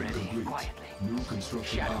 Construction Ready. complete. Quietly. New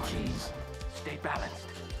construction Shadow options. Stay balanced.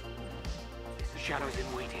 This is shadows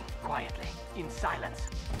in waiting. Quietly. In silence.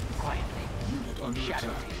 Quietly. Unit under Shadow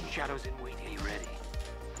attack. team. Shadows in waiting. Be ready.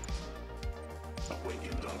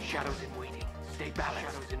 Shadows in waiting. Stay balanced.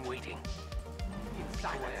 Shadows in waiting. In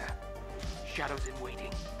silence. Shadows in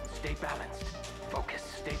waiting. Stay balanced. Focus.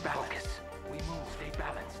 Stay balanced. Focus. We move. Stay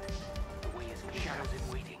balanced. The way is clear. Shadows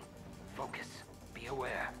in waiting. Focus. Be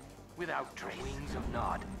aware. Without trace. Wings of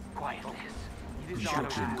Nod. Quiet. Focus. It is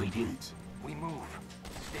shadows Construction in waiting. complete. We move.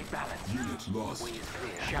 Stay balanced. Unit lost. Way is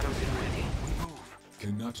clear. Shadows in waiting. We move.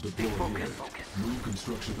 Cannot deploy Focus. here. Focus. New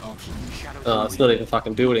construction options. Shadows Oh, in it's not even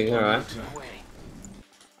fucking building, Under alright. attack. Away.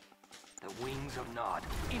 The wings of Nod.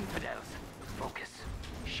 Infidels. Focus.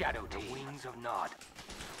 Shadow team. The wings of Nod.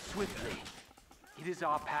 Swiftly. It is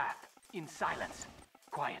our path. In silence.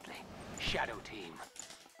 Quietly. Shadow team.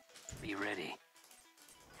 Be ready.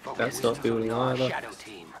 Focus. That's not building either. Shadow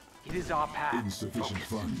team. It is our path. Insufficient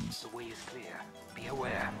Focus. funds. The way is clear. Be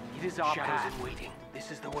aware. It is our path. In waiting.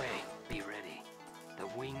 This is the way. Be ready. The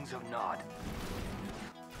wings of Nod.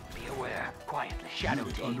 Be aware. Quietly. Shadow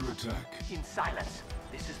Unit team. under attack. In silence.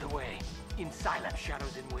 This is the way. In silence.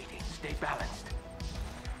 Shadows in waiting. Stay balanced.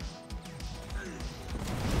 The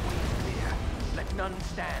way is clear. Let none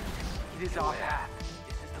stand. It is our path.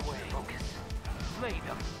 This is the way. Focus. Slay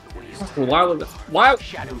them. The way is clear. Why would why?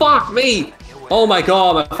 Fuck me! Oh my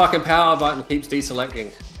god, my fucking power button keeps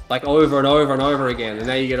deselecting. Like over and over and over again, and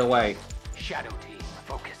now you get away. Shadow team.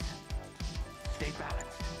 Focus. Stay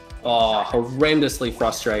balanced. Oh, horrendously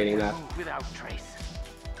frustrating that. Move without trace.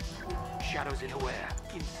 Shadows in aware.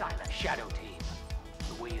 In silence. Shadow team.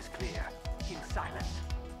 The way is clear. In silence.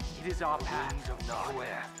 It is our path. Wings of Nod.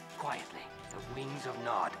 Aware. Quietly. The wings of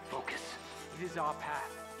Nod. Focus. It is our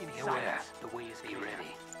path. In silence. The way is clear. Be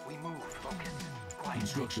ready. We move. Focus. Quietly.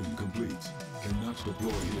 Construction complete. Cannot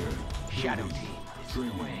deploy here. Shadow Building. team. This is the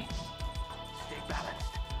Training. way. Stay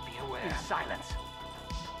balanced. Be aware. In silence.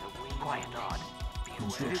 The wings quiet Nod. Be aware. It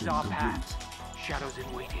Construction is our complete. path. Shadows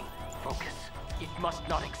in waiting. Focus. It must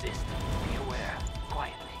not exist. Be aware.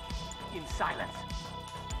 Quietly. In silence.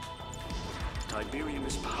 Tiberium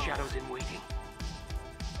is power. Shadows in waiting.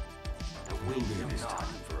 The wings Building. of Nod. Time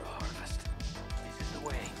for a harvest. This is the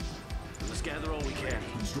way. Let's gather all we can.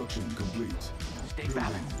 Construction complete. Stay Building.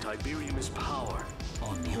 balanced. Tiberium is power.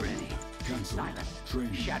 On Be hold. ready. Cancel. Silence.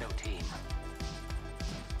 Training. Shadow team.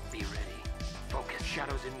 Be ready. Focus.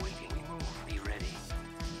 Shadows in waiting. We move. Be ready.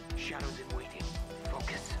 Shadows in waiting.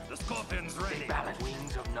 Focus. The Scorpion's Stay balanced.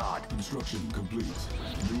 Wings of Nod. Construction complete.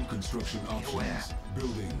 New construction aware. options.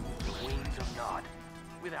 Building. The wings of Nod.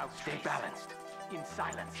 Without stay balanced. In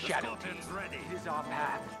silence. Shadow team. Scorpion's ready. It is our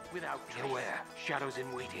path. Without trace. Aware. Shadows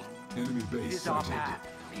in waiting. Enemy It base is our sighted. path.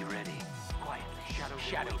 Be ready. Quietly.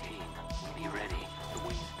 Shadow team. Be ready. The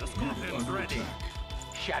wings. The Unit Scorpion's under ready. attack.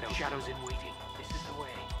 Shadows in waiting. This is the way.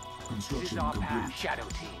 It is Construction our path. complete. Shadow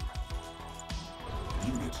team.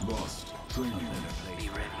 Unit lost. Training. Be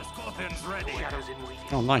ready. The Scorpion's ready. Shadows in waiting.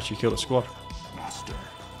 Oh, nice, you killed a squad. Master.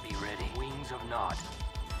 Be ready. Wings of Nod.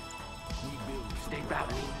 Stay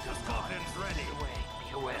balanced. Wings The of Nod. Scorpion's ready. Away.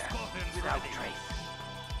 Be aware. Scorpion's Without ready. trace.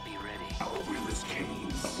 Be ready. Our will is Kane,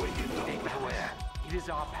 awakened Stay on aware. It is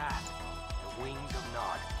our path. The wings of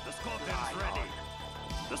Nod. The Scorpion's ready.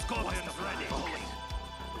 The Scorpion's ready. Focus.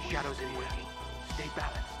 Shadows in waiting. Stay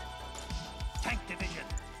balanced. Tank division.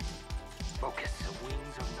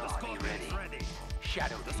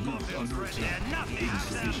 Shadow team. Unit under attack.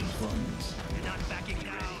 Insufficient funds. You're not backing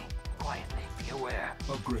down. Quietly, be aware.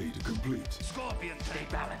 Upgrade complete. Scorpion Stay tank.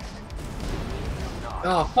 balanced.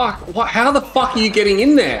 Oh fuck! What? How the fuck are you getting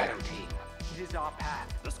in there? Shadow team. It is our path.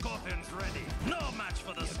 The Scorpion's ready. No match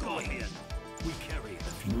for the Scorpion. We carry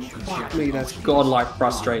the No Fuck construction me, that's options. godlike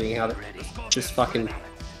frustrating how that just fucking. The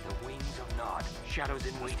wings of Nod. Shadows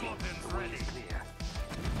in waiting. The way is clear.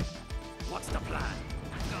 What's the plan?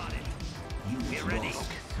 Got it. Unit ready.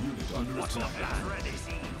 lost. Unit under attack. Scorpion's ready.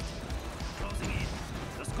 Closing in.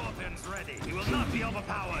 The Scorpion's ready. We will not be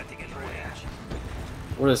overpowered. To get range.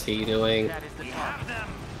 What is he doing? That is the We target. have them.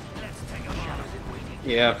 Let's take them Shadows on. in waiting.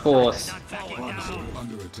 Yeah, of course. Not backing Harvester down.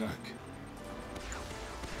 under attack.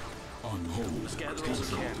 On hold.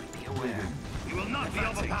 Cancelled. Be aware. We will not be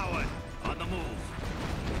overpowered. On the move.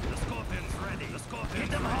 The Scorpion's ready. The Scorpion.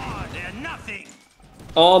 Hit them hard. They're nothing.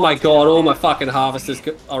 Oh my god! All my fucking harvesters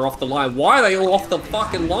are off the line. Why are they all off the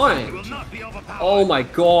fucking We line? will not be overpowered. Oh my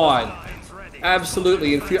god! Scorpion's ready.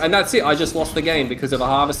 Absolutely and that's it. I just lost the game because of a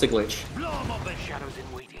harvester glitch. Blow 'em open. Shadows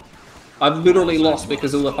in waiting. I've literally lost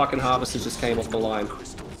because all the fucking harvesters just came off the line.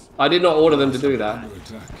 I did not order them to do that. Under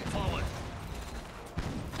attack. Forward.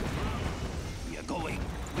 We are going.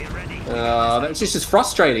 We're ready. That's just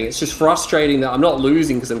frustrating. It's just frustrating that I'm not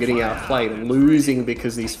losing because I'm getting outplayed. I'm losing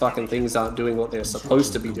because these fucking things aren't doing what they're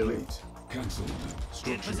supposed to be doing. Complete. Cancelled. In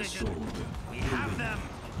Structure position. sold. We have them.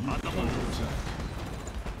 On the Under move. attack.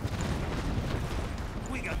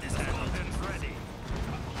 We got this. Scorpion's ready.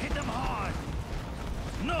 Hit them hard.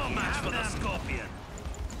 No match for the Scorpion.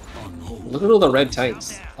 On hold. Look at all the red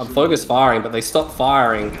tanks. I'm focus firing, but they stopped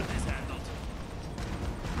firing. Got this handled.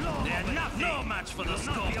 They're nothing. No match for the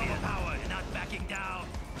Scorpion. You're not backing down.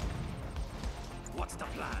 What's the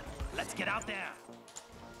plan? Let's get out there.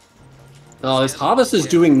 Oh, this harvester's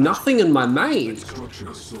doing nothing in my main.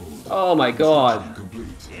 Structure sold. Oh my god. Complete.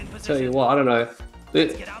 In position. Tell you what, I don't know.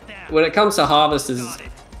 Get out there. When it comes to harvesters, Got it.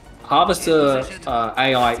 harvester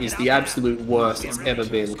AI is the absolute worst it's ever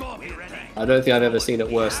been. Scorpion ready. I don't think I've ever seen it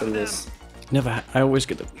worse than this. Never. I always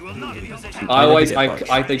get the. We will not be positioned. I always, never get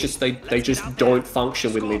bugs. they just don't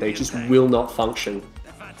function with me. They just will not function.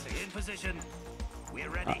 Advancing. In position. We're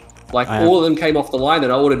ready. Like I all of them came off the line,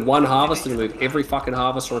 and I ordered one harvester to move. Every fucking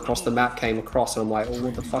harvester across the map came across, and I'm like, oh,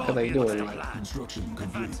 what the fuck are they doing? Like, Construction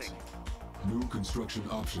complete. New construction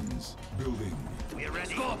options. Building. We're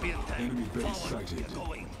ready. Scorpion tank. Enemy base Forward. sighted. We're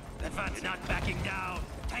going. Advance. Not backing down.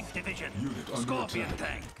 Tank division. Unit under Scorpion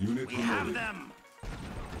attack. tank. Unit We have promoted. them.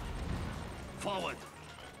 Forward.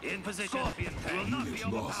 In position. Scorpion tank. We will not be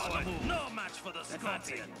Unit lost. overpowered. No match for the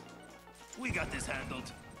Scorpion. We got this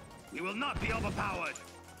handled. We will not be overpowered.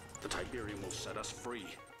 The Tiberium will set us free.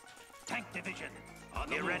 Tank division. On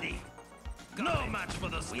the ready. No match for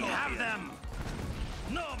the Scorpion. We have them.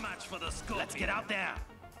 No match for the Scorpion. Let's get out there.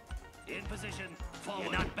 In position. Forward.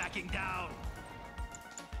 You're not backing down.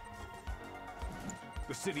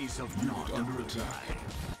 The cities of Unit Nod under attack.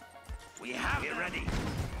 We have them. Ready.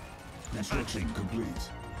 Construction complete.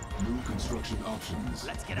 New construction options.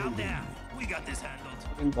 Let's get out there. We got this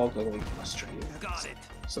handled. bogglingly frustrating. Got it.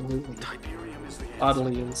 Absolutely Tiberium is the answer.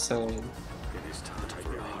 utterly insane. It is time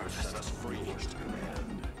Tiberium set us free.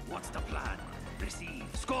 What's the plan? Receive.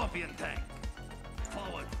 Scorpion tank.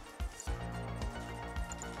 Forward.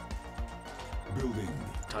 Building.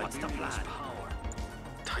 What's the Tiberium is plan? power.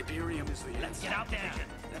 Tiberium is the Let's answer. get out there.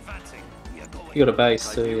 Advancing. We are going. You got a base,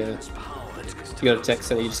 so yeah. Tiberium is power. It is You got a tech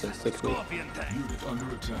center, you just gonna click me. Scorpion tank. Unit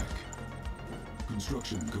under attack.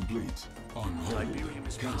 Construction complete. On hold. Tiberium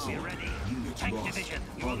is Cancelled. We're ready. Unit Tank lost. division.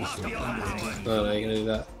 You will not Harvester be under overpowered. attack. No, you're gonna do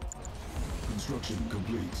that. Construction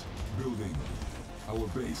complete. Building. Our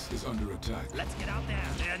base is under attack. Let's get out there.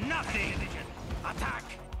 They're nothing. Division. Attack.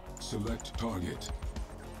 Select target.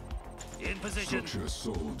 In position. Structure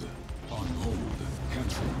sold. On hold.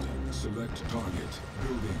 Cancelled. Select target.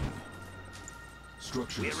 Building.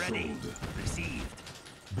 Structure We're ready. sold. Received.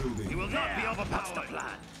 Building. We will not be overpowered. What's the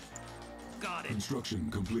plan? Got it. Construction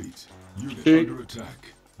complete. Unit Shoot. under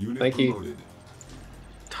attack. Unit Thank you. promoted.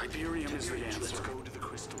 Tiberium is the answer. Let's go to the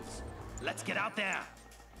crystals. Let's get out there.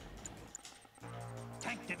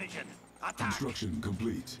 Tank division. Attack. Construction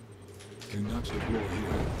complete. Cannot deploy here.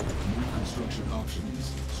 New construction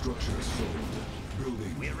options. Structure sold.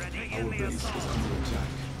 Building. We're ready. Our In the base is assault.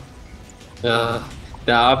 under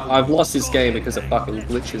attack. I've lost this game because of fucking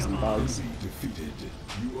glitches and bugs. Enemy defeated.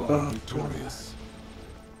 You are victorious.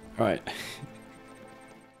 Right.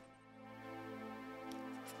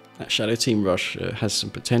 That Shadow Team Rush has some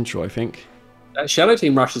potential, I think. That Shadow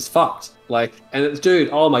Team Rush is fucked. Like, and it's, dude,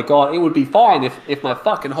 oh my god, it would be fine if my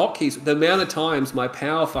fucking hotkeys, the amount of times my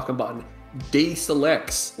power fucking button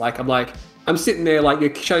deselects, like, I'm like, I'm sitting there like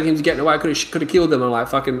your shadow team's getting away. I could have killed them. I'm like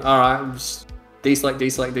fucking all right. I'm just deselect,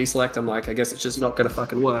 deselect, deselect. I'm like I guess it's just not gonna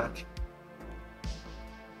fucking work.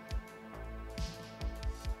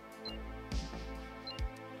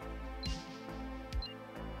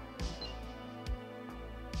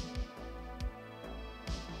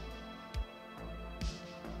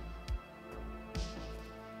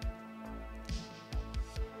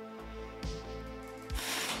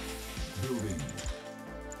 Building.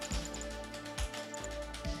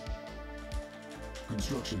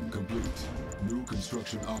 Construction complete. New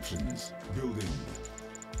construction options. Building.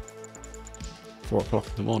 4 o'clock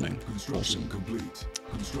in the morning. Construction Awesome. complete.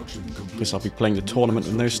 Construction complete. Guess I'll be playing the tournament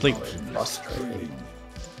with no sleep. Frustrating.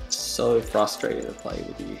 So frustrating to play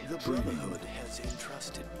with you. The Brotherhood has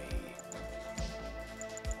entrusted me.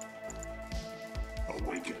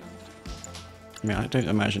 Awakened. I mean, I don't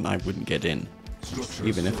imagine I wouldn't get in,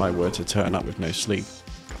 even if I were to turn up with no sleep.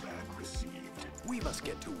 Command received. We must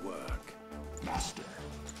get to work. Master.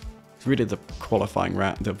 It's really the qualifying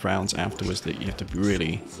the rounds afterwards that you have to be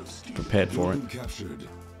really prepared for it. Building captured.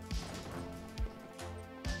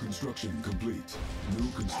 Construction complete. New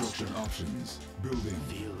construction options. Building.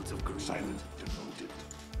 Fields of green. Silent. Devoted.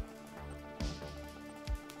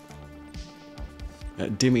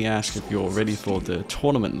 Dimmy asked if you're ready for the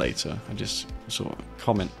tournament later. I just saw a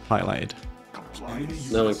comment highlighted.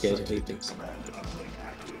 No one cares what he thinks.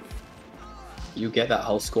 You get that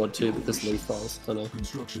whole squad too because Leaf rolls. I know.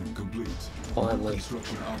 Construction complete. Finally.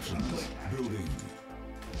 Construction options. Building.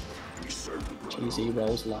 We serve the GZ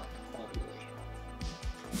rolls luck.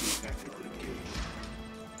 Actively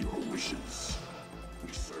engaged. Your wishes.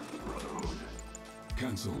 We serve the Brotherhood.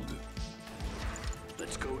 Cancelled.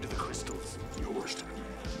 Let's go to the crystals. Yours to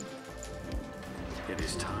command. It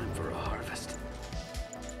is time for a harvest.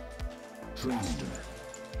 Training.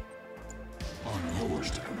 On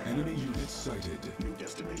hold. Enemy units sighted. New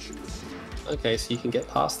destination received. Okay, so you can get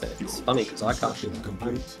past that. It's funny because I can't do Construction that. I'm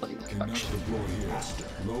complete. playing that Cannot faction. deploy here.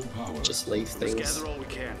 Low power. Just leave things. Gather all we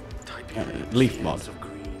can. Type in Leaf mod. fields of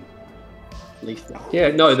green. Leaf. Yeah,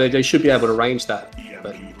 no, they should be able to range that.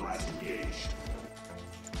 But EMP blast engaged.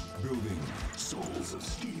 Building. Souls of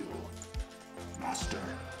steel. Master.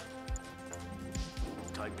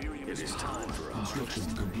 Tiberium it is time for a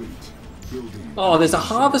Construction complete. Building. oh, there's a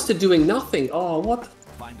harvester doing nothing. Oh,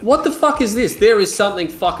 what the fuck is this? There is something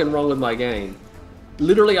fucking wrong with my game.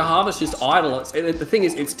 Literally, a harvester just idle. And the thing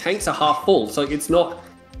is, its tanks are half full, so it's not.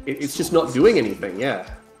 It's just not doing anything. Yeah.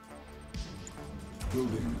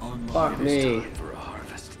 Building online. Fuck me. for a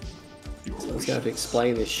harvest. Someone's gonna have to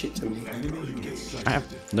explain this shit to me. Enemy units sighted. I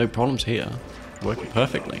have no problems here. Working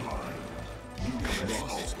perfectly.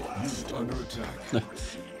 Lost. Unit under attack. No,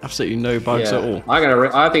 absolutely no bugs at all.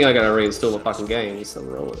 I think I gotta reinstall the fucking game. There's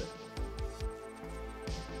something wrong with it.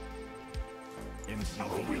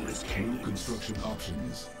 New construction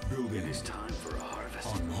options. Building. It is time for a harvest.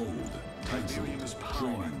 On hold. Cancelled.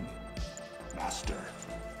 Training. Master.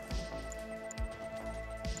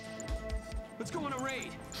 Let's go on a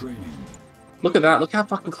raid. Training. Look at that. Look how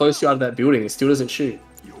fucking close you are to that building. It still doesn't shoot.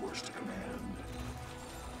 Yours to command.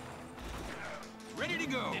 Ready to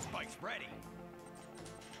go. This bike's ready.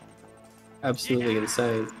 Absolutely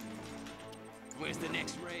insane. Where's the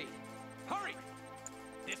next raid? Hurry!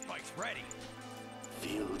 This bike's ready.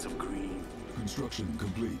 Fields of green. Construction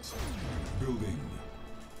complete. Building.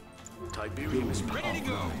 Tiberium is ready to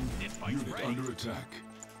go. Online. This bike's Unit ready. under attack.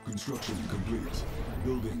 Construction complete.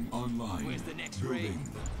 Building online. Where's the next Building.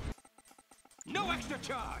 No extra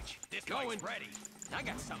charge. This bike's ready. I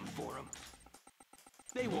got something for them.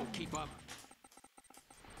 They won't keep up.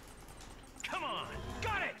 Come on,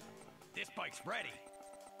 got it. This bike's ready.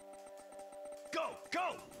 Go,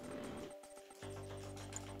 go.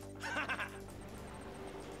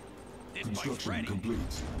 This bike's Construction ready.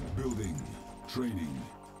 complete. Building. Training.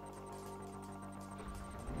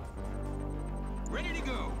 Ready to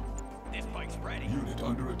go. This bike's ready. Unit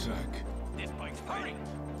under attack. This bike's ready.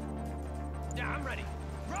 Yeah, I'm ready.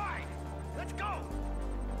 Ride. Let's go.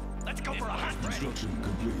 Let's go for a hunt. Construction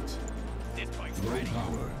complete. This bike's Low ready.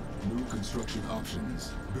 power. New construction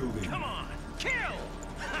options. Building. Come on, kill.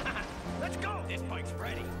 Let's go. This bike's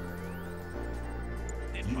ready.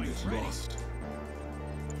 This Unit bike's ready. lost.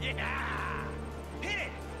 Yeah. Hit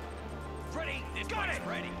it. Ready. This bike's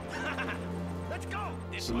ready. Let's go.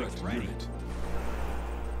 This Select bike's ready. unit.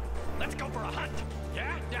 Let's go for a hunt.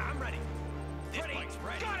 Yeah, I'm ready. This bike's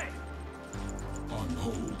ready. Got it. On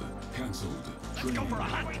hold. Cancelled. Let's Training. go for a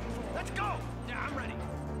hunt. Let's go. Yeah, I'm ready.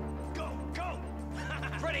 Go, go.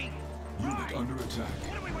 Ready. Unit under attack.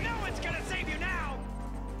 What are we waiting? No one's gonna save you now.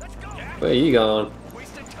 Let's go. Yeah. Where are you going?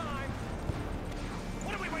 Wasting time.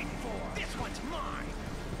 What are we waiting for? This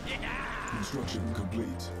Construction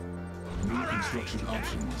complete. New construction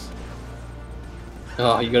options.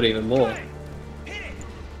 Oh, you got even more. Hit it!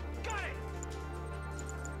 Got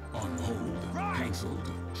it! On hold.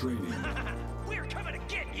 Cancelled. Training. We're coming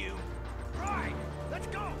to get you! Right! Let's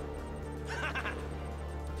go!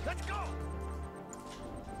 Let's go!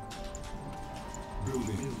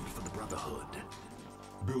 Building. Build for the Brotherhood.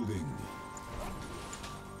 Building.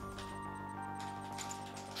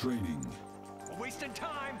 Training. We're wasting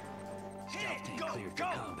time! Hit Stealth it! tank Go! cleared Go!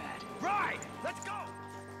 for combat. Right! Let's go!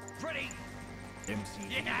 Ready? MC.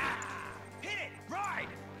 Yeah! Hit it! Right!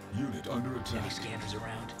 Unit under Any attack. scanners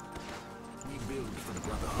around? We build for the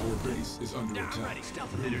Brotherhood. Our base is under Now attack. ready.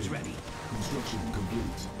 Stealth emitters ready. Construction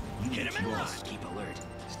complete. Hit Unit him and run! lost. Keep alert.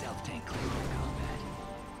 Stealth tank cleared for combat.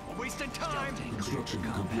 We're wasting time! Stealth tank cleared for Construction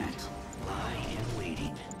combat. complete. Lie and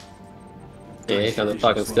waiting. Yeah, here come the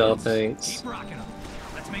fucking stealth tanks. Keep rocking them.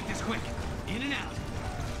 Let's make this quick. In and out.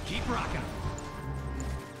 Keep rocking them.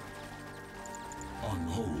 On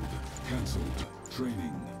hold. Cancelled.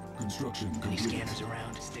 Training. Construction Any complete. scanners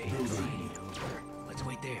around? Stay Building. over. Let's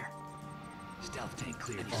wait there. Stealth tank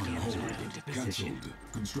cleared. Any On scanners hold. around into position. Cancelled.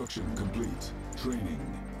 Construction complete.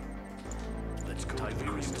 Training. Let's go.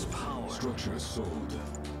 Tiberium's power. Structure sold.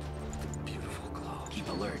 Beautiful glow. Keep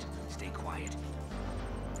alert. Stay quiet.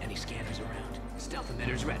 Any scanners around? Stealth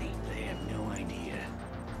emitters ready. They have no idea.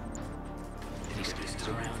 Any scanners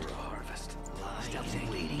around? For a harvest. Stealth tank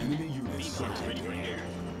waiting. Enemy units sighted. There.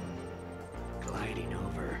 Gliding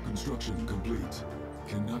over. Construction complete.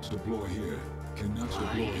 Cannot deploy here. Cannot deploy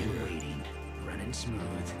Lying here. waiting. Running smooth.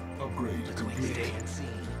 Upgrade Let's wait. complete. Stay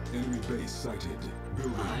unseen. Enemy base sighted.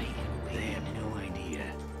 Building. Lying waiting. They have no idea.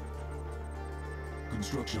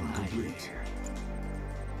 Construction Lie complete. there.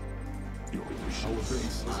 Our base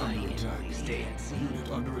is under Lying attack. waiting. Stay unseen.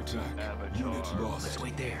 Unit under attack. Unit Let's lost.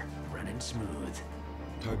 wait there. Running smooth.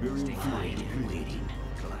 Tiberium Stay field quiet and depleted. waiting.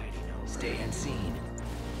 Gliding over. Stay unseen.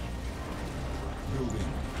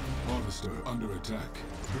 Building. Harvester under attack.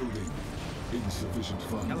 Building. Insufficient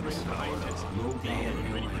funds. Low They have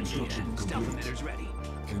no power. idea. Construction Stealth complete. emitters ready.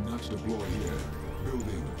 Cannot deploy here.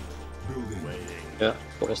 Building. Building. Yeah,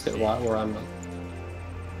 of course they're right where I'm at.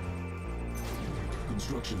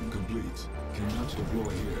 Construction complete. Cannot deploy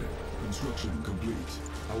here. Construction complete.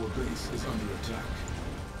 Our base is under attack.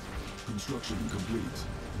 Construction complete.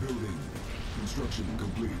 Building. Construction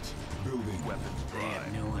complete. Building. They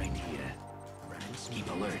have no idea. Running smooth.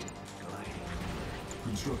 Keep alert. Gliding.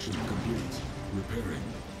 Construction complete. Repairing.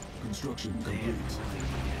 Construction complete.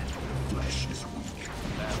 Flesh is weak.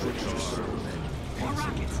 Structure sold. More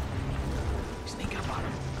rockets. Sneak up on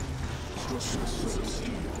them. Structure sold.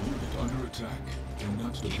 Unit under attack.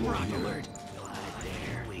 Cannot Keep deploy rock here. alert. Glide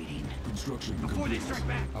there. Waiting. Construction Before they complete. strike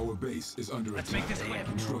back. Our base is under Let's attack. make this quick.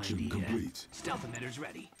 Construction No idea. complete. Stealth emitters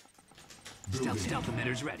ready. Building. Stealth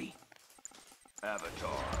emitters ready.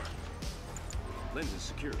 Avatar. Lenses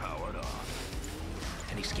secure. Powered on.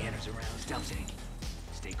 Any scanners around? Stealth tank.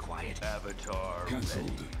 Stay quiet. Avatar.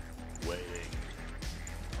 Cancelled. Waiting.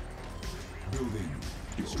 Building.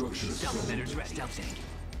 Structure Stealth sold. emitters ready. Stealth tank.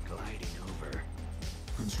 Gliding over.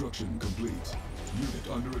 Construction complete. Unit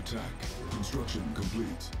under attack. Construction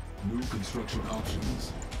complete. New construction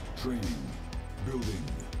options. Training. Building.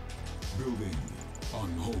 Building. On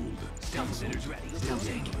hold. Stealth Cancelled. emitters ready. Stealth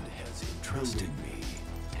tank. Brotherhood has entrusted me.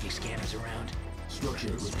 Any scanners around?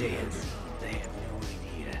 Structure Stay repaired. in. They have no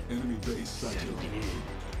idea. Enemy base sighted. Settling in.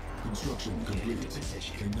 Construction Get complete. into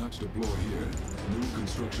position. Cannot deploy here. New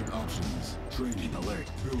construction options. Training. Keep alert.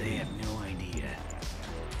 They Building. have no idea.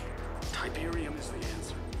 Tiberium is the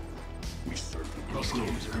answer. We serve the Any Brotherhood.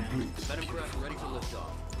 scanners around? Complete. Venom craft ready for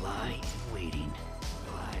liftoff. Lie and waiting.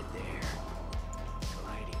 Glide there.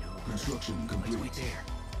 Gliding over. Construction Let's complete. wait there.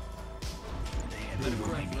 They have Venom no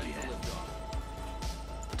craft ready for idea. liftoff.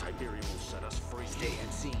 The Tiberium will set us free. Stay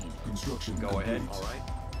unseen. Construction Go complete. ahead. All right.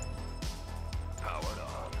 Powered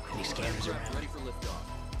on. Any scanners Craft around? ready for liftoff.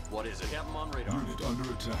 What is it? Captain on radar. Unit under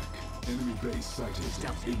attack. Enemy base sighted.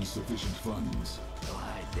 Stealth. Insufficient funds.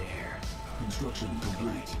 Glide there. Construction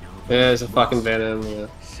complete. Gliding over. There's a fucking Venom, yeah.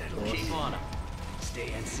 Settle Keep in. on him.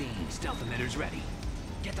 Stay unseen. Stealth emitters ready.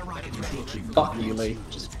 Get the rockets ready. Construction Fuck you, complete. Lee.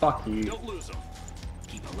 Just fuck you. Don't lose him.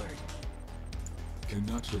 Keep alert.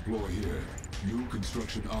 Cannot deploy here. New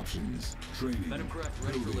construction options. Training. Venom craft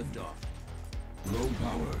ready for Building. liftoff. Low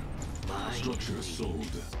power. Lie Structure and sold.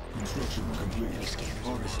 waiting. Construction complete. scanners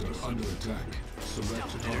Harvester around? under attack. Select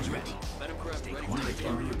Stealth emitters target. ready. Venom craft Stay ready quiet. for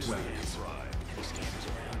Under liftoff. attack. Any scanners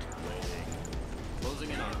around? Closing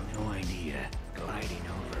in on him. No idea. Gliding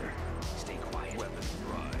over. Stay quiet. Weapons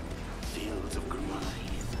prime. Fields of green. Lie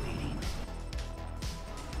and waiting.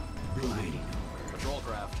 Building. Gliding over. Patrol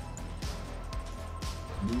craft.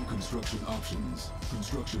 New construction options.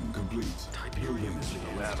 Construction complete. Building.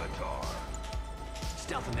 Avatar.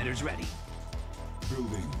 Stealth emitters ready.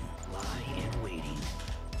 Building. Lie in waiting.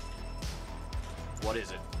 What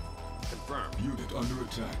is it? Confirmed. Unit under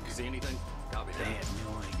attack. See anything? Copy They that. have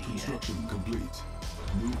no idea. Construction complete.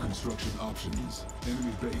 New construction options.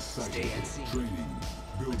 Enemy base sighted. Stay at sea. Training.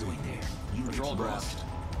 Building. wait there. Units Patrol ground. lost.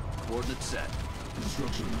 Coordinates set.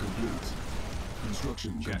 Construction complete.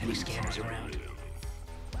 Construction Any complete. scanners around?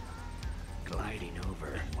 Gliding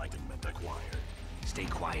over. Enlightenment acquired. Stay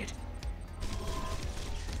quiet.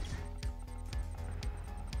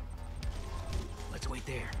 Let's wait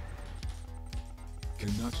there.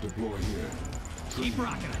 Cannot deploy here. Keep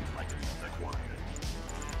rocking. Enlightenment acquired.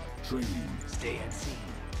 Training. Stay at sea.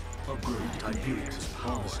 Upgrade complete.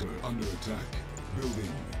 Harvester under attack.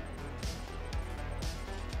 Building.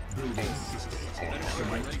 Building.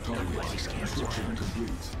 Select target. Construction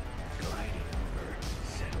complete. Gliding over.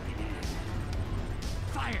 Settling in.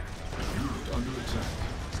 Fire! Unit under attack.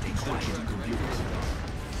 Stay Construction quiet. complete.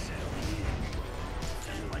 Settling in.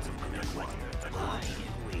 Lie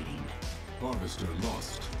in waiting. Harvester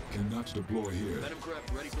lost. Cannot deploy here. Venom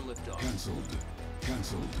craft ready for liftoff. Cancelled.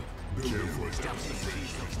 Cancelled. Building.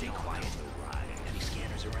 Stay quiet. Any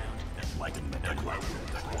scanners around? Enlightenment acquired.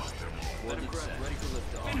 Venom craft ready for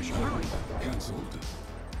liftoff. Cancelled.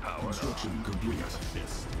 Construction complete.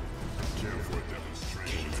 Careful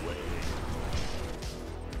demonstration. Way.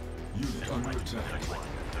 Unit under attack.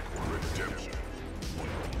 Redemption.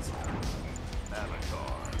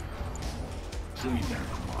 Avatar. Training.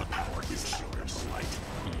 The power is source light.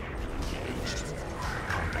 Engaged.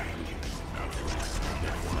 Combat unit.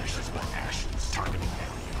 Their flesh is but ashes. Targeting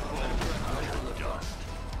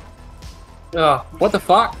Oh, what the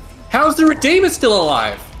fuck? How's the Redeemer still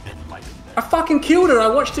alive? I fucking killed it. I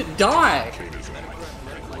watched it die.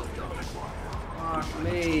 Fuck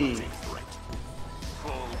me.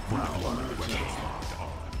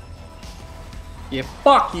 Yeah,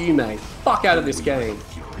 fuck you, mate. Fuck out of this game.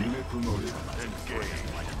 Unit promoted.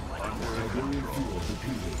 Tiberium fuel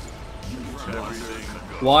depleted. Unit lost.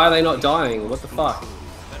 Why are they not dying? What the fuck?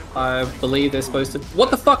 I believe they're supposed to...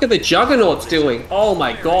 What the fuck are the Juggernauts doing? Oh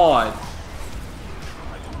my god.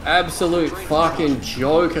 Absolute fucking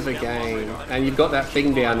joke of a game. And you've got that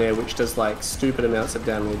thing down there which does like stupid amounts of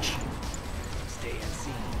damage. Stay at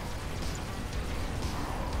sea.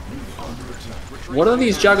 What are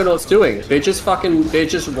these Juggernauts doing? They're just fucking... They're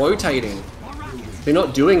just rotating. They're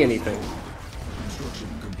not doing anything. Construction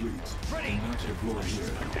complete. Cannot deploy here.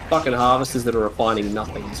 Fucking harvesters that are refining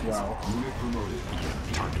nothing as well. Unit promoted.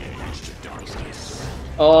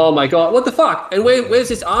 Oh my god, what the fuck? And where's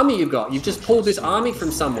this army you've got? You've just pulled this army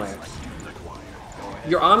from somewhere.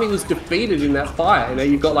 Your army was defeated in that fight, and now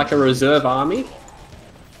you've got like a reserve army.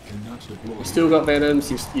 Cannot deploy. You've still got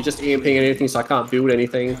Venoms, you're just EMPing anything, so I can't build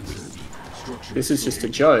anything. Structure. This is just a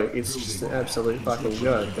joke. It's just an absolute fucking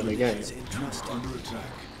joke of a game. Unit under attack.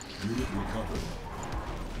 Unit recovered.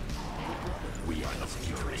 We are the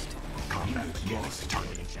fury. Combat Lost.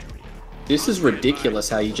 This is ridiculous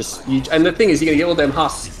how you just... and the thing is, you're gonna get all them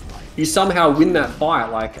husks. You somehow win that fight,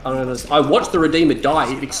 like, I don't know, I watched the Redeemer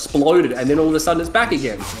die, it exploded, and then all of a sudden it's back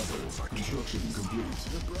again. Construction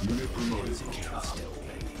complete. Unit promoted.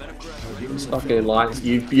 It's fucking Enlightened.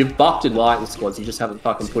 You've buffed Enlightened squads, you just haven't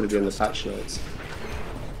fucking put it in the patch notes.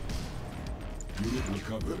 Unit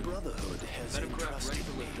recovered. The Brotherhood has Venom craft ready entrusted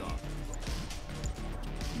for me. liftoff.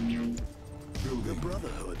 The Building.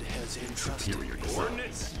 Brotherhood has entrusted me.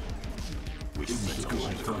 coordinates. We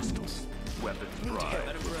Insufficient funds. Weapons Need pride. help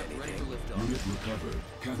Venom with craft ready anything? for liftoff. Unit recovered.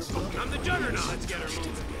 Cancelled. I'm the juggernaut. Let's get her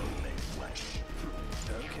moving. Flesh.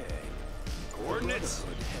 Okay. Coordinates.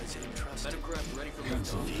 Brotherhood has entrusted Venom craft ready for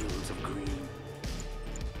Cancelled. liftoff. fields of green.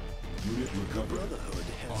 Unit recovered. Brotherhood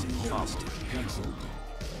has On hold. entrusted Cancelled.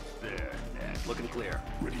 There. Looking clear.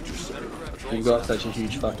 Ready to serve. Venom craft patrol You've got set. such a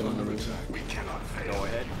huge fucking Under army. attack. We cannot fail. Go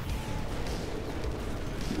ahead.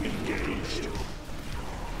 Engaged.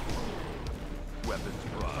 Weapons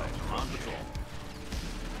pride. On patrol.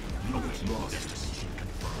 Unit lost.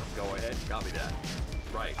 Go ahead. Copy that.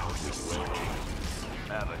 Right.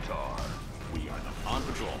 Avatar. We are the On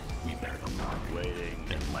patrol. We bear the mark. Waiting.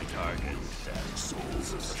 And my targets set.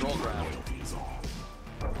 Souls of Patrol ground. loyalties all.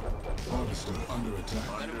 Harvester under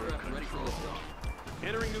attack. Venom craft ready for liftoff.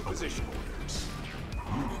 Entering new position. Orders.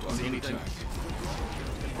 Unit under anything? attack.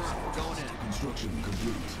 Confirm. We're going in. Construction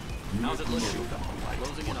complete. How's Unit it looking? promoted.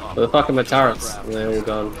 Closing in on. But the fucking my turrets, they're all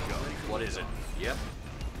gone. What is it? Yep.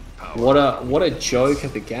 What a joke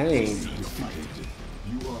of a game. Defeated.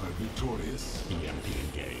 You are victorious. EMP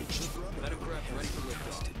engaged. Venom craft ready for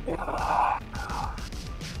liftoff.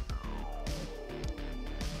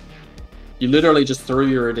 You literally just threw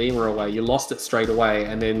your Redeemer away. You lost it straight away,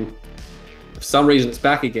 and then for some reason it's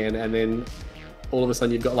back again, and then all of a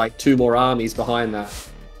sudden you've got like 2 more armies behind that.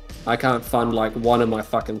 I can't fund like one of my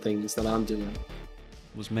fucking things that I'm doing.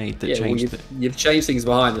 Was made that changed it. You've changed things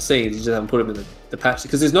behind the scenes. You just haven't put them in the patch,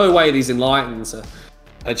 because there's no way these Enlightens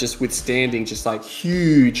are just withstanding just like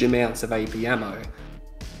huge amounts of AP ammo.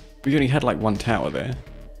 We only had like 1 tower there.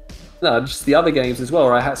 No, just the other games as well,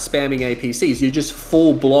 where I had spamming APCs. You're just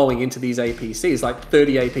full blowing into these APCs, like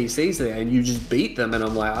 30 APCs there, and you just beat them, and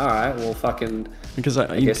I'm like, all right, well, fucking. Because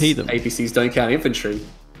I guess EMP them. APCs don't count infantry.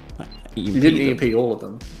 You didn't EMP all of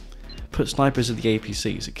them. Put snipers in the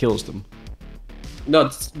APCs, it kills them. No,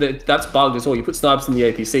 that's bugged as well. You put snipers in the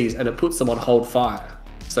APCs, and it puts them on hold fire.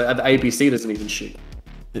 So the APC doesn't even shoot.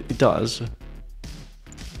 It does.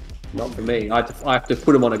 Not for me. I have to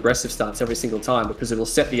put them on aggressive stance every single time, because it'll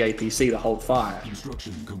set the APC to hold fire.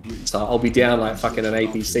 So I'll be down like fucking an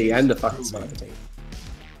APC and a fucking sniper team.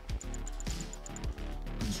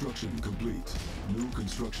 Construction complete. New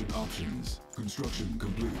construction options. Construction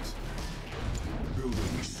complete.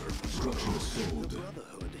 Building structure sold. The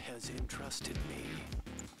Brotherhood has entrusted me.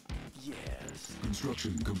 Yes.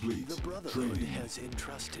 Construction complete. The Brotherhood Training. has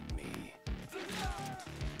entrusted me.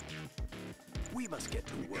 We must get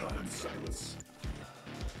to work. Silence.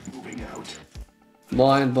 Moving out.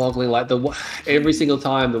 Mind-boggling. Like every single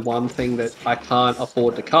time, the one thing that I can't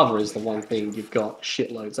afford to cover is the one thing you've got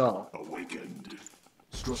shitloads of. Awakened.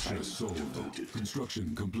 Structure sold.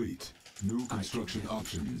 Construction complete. New construction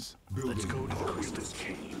options. Building. Let's go to the Wheelers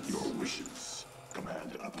Kane. Your wishes.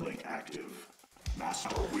 Command uplink active.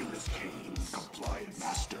 Master Wheelers Kane. Compliant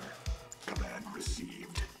master. Command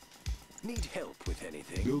received. Need help with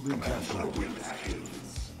anything? Building Command captured. Wheelers Kane.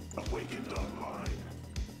 Awakened online.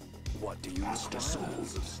 What do you Master require?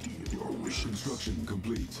 Souls of Steel. Your wishes. Construction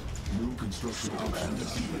complete. New construction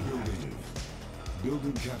options. Building.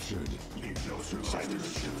 Building captured. Leave no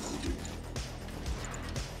survivors.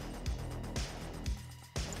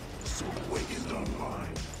 So awakened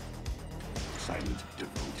online. Silent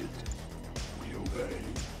devoted. We obey.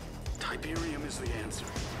 Tiberium is the answer.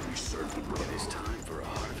 We serve the Brotherhood. It is time for a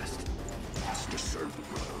harvest. Master serve the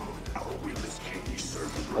Brotherhood. Our Wheelers King. We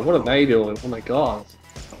serve the Oh, Brotherhood. what are they doing? Oh my god.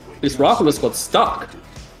 This rifleman got stuck.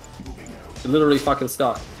 Moving out. They're literally fucking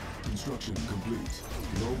stuck. Construction complete.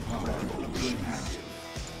 Low power. Training.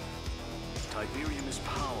 Tiberium is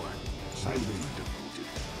power. Silent devoted.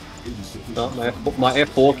 Insufficient. Oh, my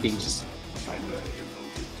F4 key just. Silent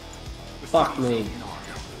devoted. Fuck me.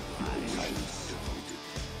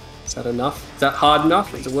 Is that enough? Is that hard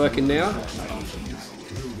enough? Is it working now?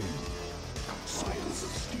 Souls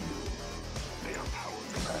of Steel. They are power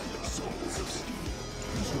command of Souls of Steel.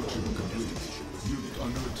 Construction complete. Unit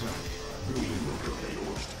under attack. Building.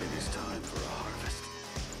 It is time for a harvest.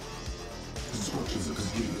 Construction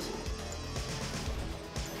complete.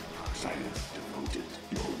 Silent devoted.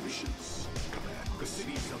 Your wishes. Command The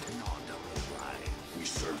cities of Nanda will rise. We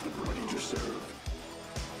serve the ready to serve.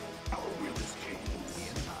 Our will is King.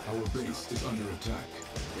 Our base is under attack.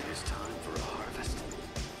 It is time for a harvest.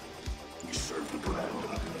 We serve the command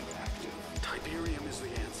uplink active. Tiberium is the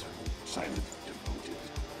answer. Silent devoted.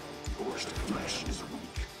 Yours to flesh is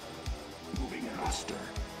weak. Moving master.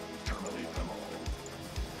 Terminate them all.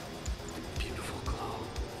 Beautiful glow.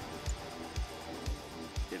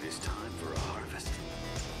 It is time for a harvest.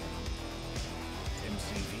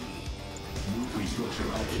 MCV. New construction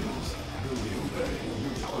options. Building.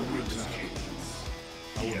 Unit under attack.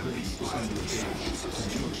 Our base is under attack.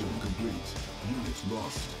 Construction complete. Unit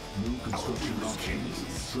lost. New construction options.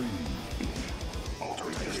 Training.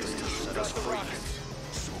 Alternate. Got the rockets.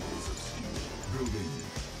 Souls of Steel. Building.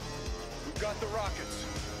 We've got the rockets.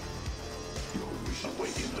 Your wish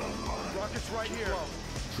awakened online. Rockets right here.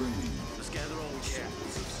 Training. Let's gather all we can.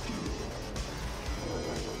 Souls of Steel.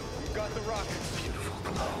 We've got the rockets. Beautiful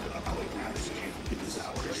glow. Uplink active. It is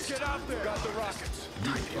ours. Let's get out there. Got the rockets.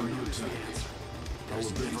 Unit under attack. Our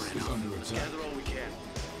base is under attack. Gather all we can.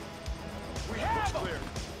 We have them. Clear.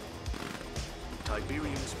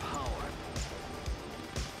 Tiberium's power.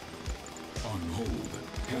 On hold.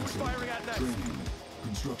 Cancel. firing at next? Training.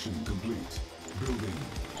 Construction complete. Building.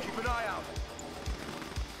 Keep an eye out.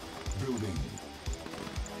 Building.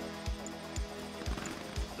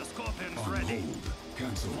 The Scorpion's On hold.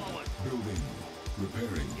 Cancel. Forward. Building.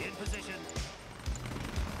 Repairing. In position.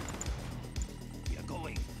 We are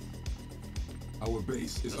going. Our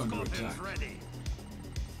base is under attack. ready.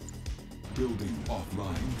 Building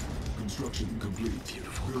offline. Construction complete.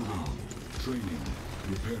 Building. Training.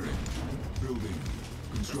 Repairing. Building.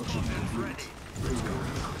 Construction complete.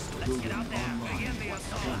 Let's get out there. Begin the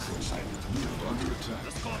assault. Unit under attack.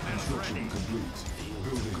 The Scorpion's Construction ready. complete.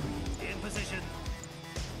 Building. In position.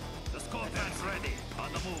 The Scorpion's ready. On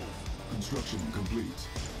the move. Construction complete.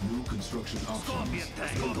 New construction options. Scorpion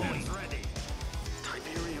tank. Scorpion's ready.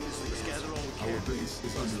 Tiberium is the gather all we Our can. base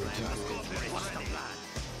is under attack. What's the plan?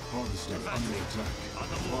 Harvester under attack. On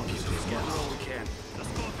the move. Harvester Gather all lost. we can. The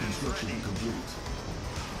Scorpion's Construction ready. complete.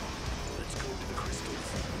 Let's go to the crystals.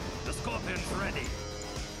 The Scorpion's ready.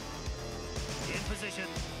 In position.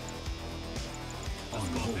 On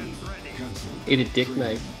hold. Scorpion's ready. Cancel. Eat a dick,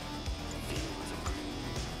 mate.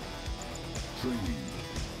 Training.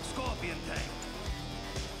 Scorpion tank.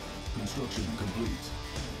 Construction complete.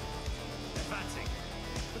 Advancing.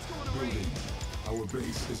 Let's go on a Building. Our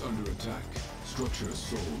base is under attack. Structure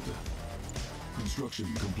sold. Construction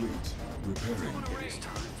complete. Repairing.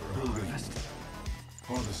 Building.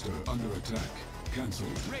 Harvester under attack. Cancelled.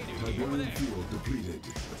 Tiberium field depleted.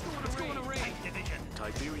 Let's go on a raid. Division.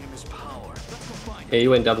 Tiberium is power. Let's go find Yeah, you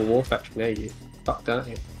went double war faction there, you fucked, aren't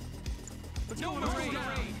you? Let's go on a raid.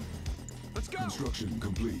 Let's go. Construction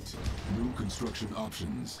complete. New construction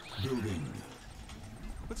options. Building.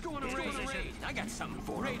 Let's go on a raid. I got something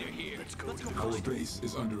for Raider here. Let's go. Our base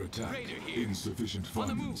is under attack. Raider here. Insufficient On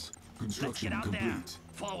the move. funds. Let's Construction get out there. complete.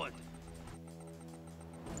 Forward.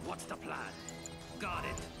 What's the plan? Got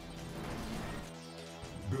it.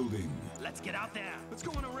 Building. Let's get out there. Let's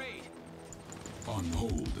go on a raid. On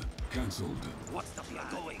hold. Cancelled. What's the plan?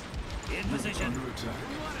 Going. In position. Under attack.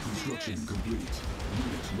 Construction complete.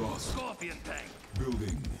 Unit lost. Scorpion tank.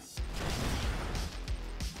 Building.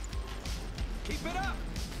 Keep it up.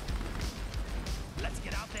 Let's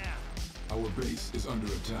get out there. Our base is under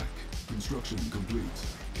attack. Construction complete.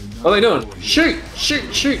 What are they doing? Shoot!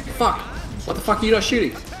 Shoot! Shoot! Fuck! What the fuck are you not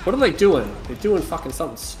shooting? What are they doing? They're doing fucking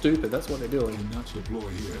something stupid. That's what they're doing. Cannot deploy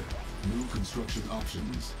here. New construction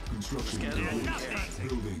options. Construction complete.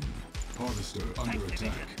 Building. Harvester under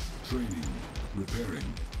attack. Training. Repairing.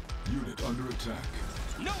 Unit under attack.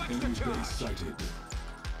 No Enemy extra base charge. sighted.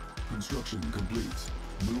 Construction complete.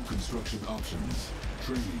 New construction options.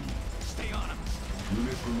 Training. Stay on him.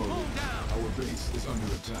 Unit promoted. Move down. Our base is under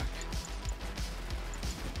attack.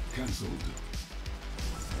 Cancelled.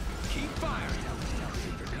 Keep firing.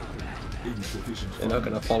 Insufficient They're not funds.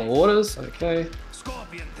 gonna follow orders. Okay.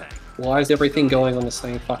 Scorpion tank. Why is everything going on the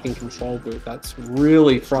same fucking control group? That's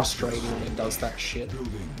really frustrating when it does that shit.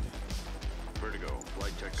 Building. Vertigo.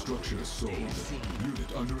 Flight check complete. Structure sold.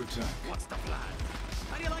 Unit under attack. What's the plan?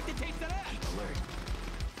 How do you like to take that?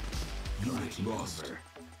 Alert. Unit lost.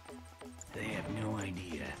 They have no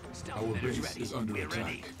idea. Stealth Our fitters base ready. is under We're attack.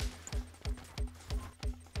 ready.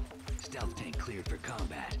 Stealth tank cleared for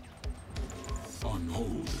combat. On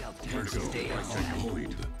hold. Stealth tank Cancel. stay on On track.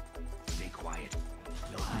 hold. Stay quiet.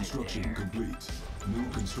 You'll hide Construction there. complete. New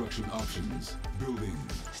construction options. Building.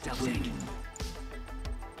 Stealth tank. Training.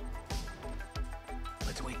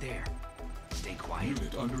 Let's wait there. Stay quiet.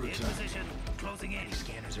 Unit under In attack. position. Closing in. Any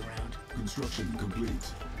scanners around? Construction complete.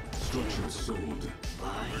 Structure sold.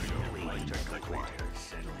 Flight check acquired.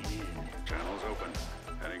 Settling in. Channels open.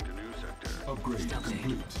 Heading to new sector. Upgrade Stealth tank.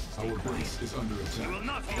 complete. Our base is under You will attack.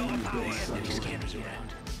 not be Enemy overpowered. base Any sighted. scanners around?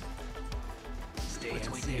 Stay Let's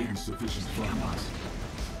wait there. Insufficient funds.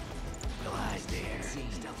 We'll hide there.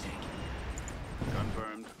 Stealth tank.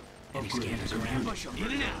 Confirmed. Any Upgrade scanners around? complete.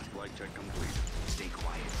 In and out. Flight check complete. Stay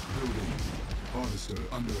quiet. Building. Harvester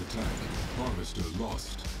under attack. Harvester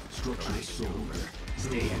lost. Structure sold. Stay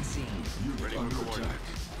Building. unseen. Unit Ready for under attack.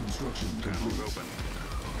 coordinates. Construction Channels complete. open.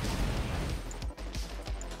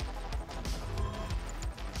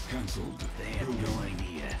 Cancelled. They have Building. no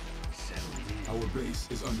idea. Settling in. Our base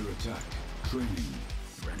is under attack. Training.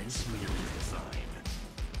 Running smooth.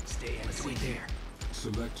 Stay unseen. Let's wait there.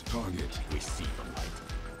 Select target. Receive a light.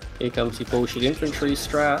 Here comes your bullshit infantry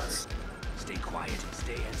strats. Stay quiet.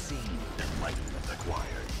 Stay unseen. Enlightenment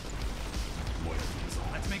acquired.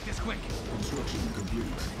 Let's make this quick. Construction complete.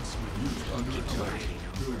 Unit under attack.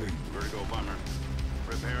 Building. Vertigo bomber.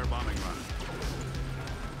 Prepare bombing run.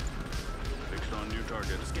 Fixed on new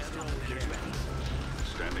target.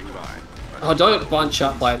 Standing by. Oh, don't bunch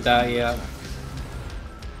up like that, yeah.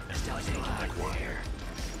 Stealth tank acquired.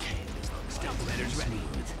 Stealth fitters ready.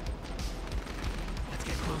 Let's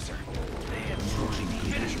get closer. They have no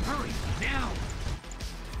idea. Finish. Hurry. Now.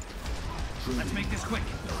 Let's make this quick.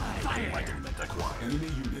 Fire. Enlightenment acquired. Enemy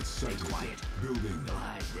units sighted. quiet. Building.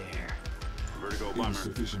 Hide there. Vertigo bomber.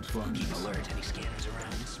 Insufficient funds. Keep alert. Any scanners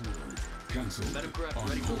around? Smooth. Cancelled. Metacraft On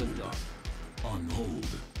ready for hold. liftoff. On hold.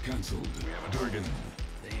 Cancelled. We have a target. Building.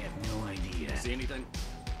 They have no idea. See anything?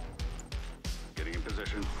 Getting in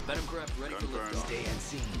position. Venomcraft ready for Confirmed. liftoff. Stay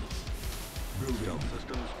unseen. Building.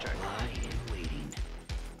 Systems check. Lie in waiting.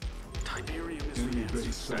 Tiberium is the Enemy answer.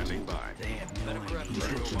 base Standing sighted. by. They have no idea.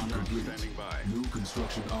 Construction complete. Standing by. New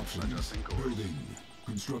construction options. Adjusting course. Building.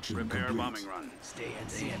 Construction Repair complete. bombing run. Stay and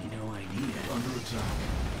they have no idea. Under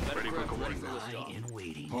attack. Ready for Ready for coordinates. Lie liftoff. in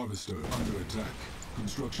waiting. Harvester under attack.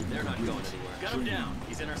 Construction They're not complete. going anywhere. Got him down.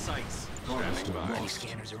 He's in our sights. Harvester Standing by. Any lost.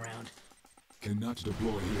 scanners around? Cannot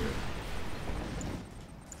deploy here.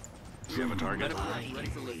 We have a target. Ready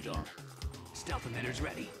for liftoff. Stealth emitters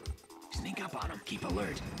ready. Sneak up on them. Keep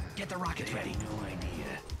alert. Get the rockets ready. No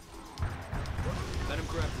idea. Venom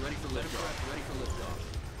craft ready for liftoff. Ready for liftoff.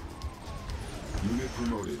 Unit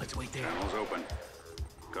promoted. Let's wait there. Channels open.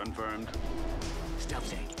 Confirmed. Stealth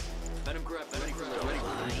tank. Venom craft ready for liftoff.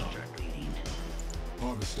 Lie in waiting.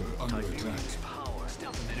 Harvester under attack. Power.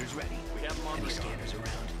 Stealth emitters ready. We have him on Any radar. scanners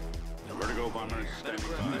around? Vertigo bombers standing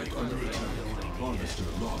by. Unit under attack. Harvester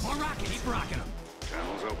lost. More rockets. Keep rocking them.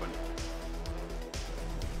 Channels open.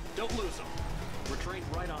 Don't lose him. We're trained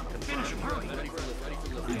right on him. Finish him. Hurry. Ready for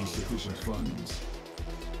liftoff. Insufficient funds.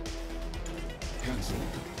 Cancelled.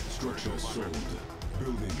 Structure sold.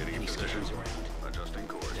 Building. Getting in position. Scanners around? Adjusting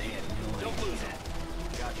course. They have no Don't idea. lose him.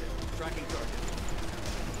 Gotcha. Tracking target.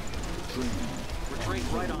 Training. We're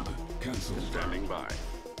trained right on him. Cancelled. Standing by.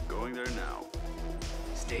 Going there now.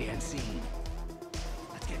 Stay unseen.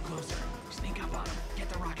 Let's get closer. Sneak up on them. Get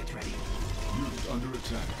the rockets ready. Unit under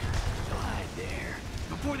attack. Glide there.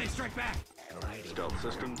 Before they strike back. Gliding. Stealth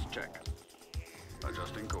systems check.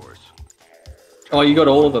 Adjusting course. Oh, you got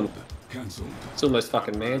all of them. Cancelled. It's almost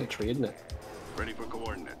fucking mandatory, isn't it? Ready for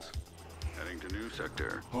coordinates. Heading to new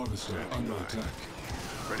sector. Harvester under attack.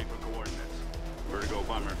 Ready for coordinates. Vertigo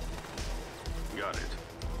bomber. Got it.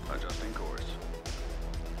 Adjusting course.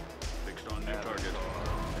 Fixed on new target.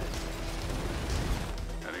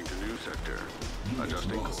 Heading to new sector. Unit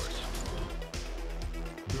Adjusting lost. course.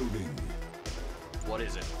 Building. What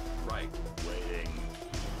is it? Right. Waiting.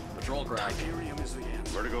 Patrol craft. Tiberium is the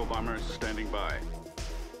answer. Vertigo bombers standing by.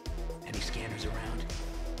 Any scanners around?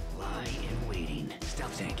 Lie in waiting.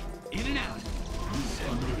 Stealth tank. In and out.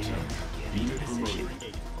 Under attack. Get into Unit position.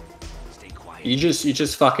 promoted. Stay quiet. You're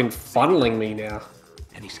just fucking funneling me now.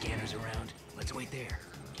 Any scanners around? Let's wait there.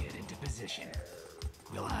 Get into position.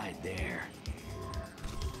 We'll hide there.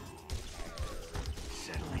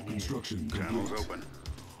 Settling in. Construction Channels complete. open.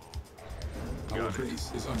 Our Got it.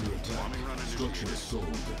 base is under attack. Bombing run Structure initiated. sold.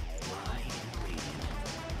 Lie in waiting.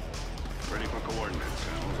 Ready for coordinates.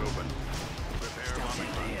 Channels open. Repair Stealth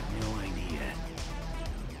bombing tank. They run. have no idea.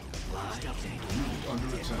 Lie. Stealth tank. Unit under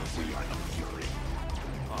attack.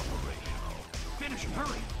 Operational. Finish him.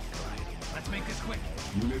 Hurry. Let's make this quick.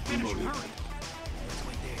 Unit Finish him. promoted. Hurry. Let's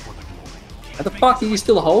wait there. For the glory. How the fuck are you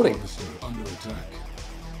still holding? Harvester under attack.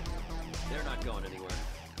 They're not going anywhere.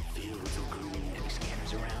 Fields of green. Any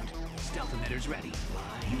scanners around? Stealth emitters ready.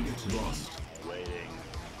 Lie. Unit lost. Waiting.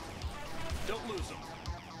 Don't lose him.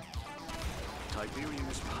 Tiberium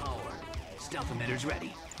is power. Stealth emitters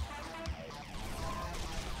ready.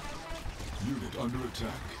 Unit under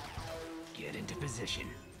attack. Get into position.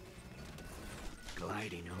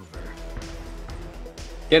 Gliding over.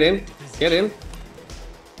 Get in. Get in.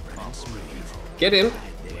 Running smooth. Get in.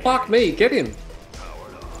 Fuck me. Get in.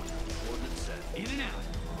 In and out.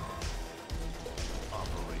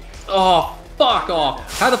 Oh, fuck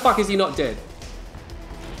off. How the fuck is he not dead?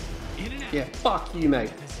 In and out. Yeah, fuck you, mate.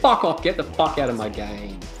 Fuck off. Get the fuck out of my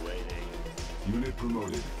game. Unit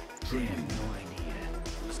promoted. Training. No idea.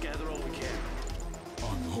 Let's gather all we can.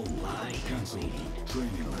 On hold. Cancelled.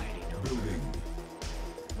 Training. Building.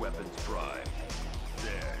 Weapons prime.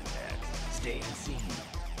 There, next. Stay unseen.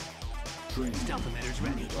 Training. Stealth emitters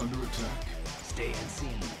ready. Unit under attack. Stay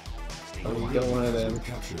unseen. Stay Oh, you quiet. got one of them.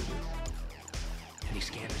 Captured. Any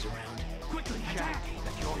scanners around? Quickly, attack!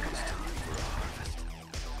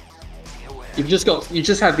 You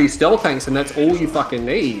just have these stealth tanks, and that's all you fucking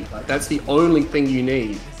need. Like, that's the only thing you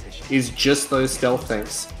need, is just those stealth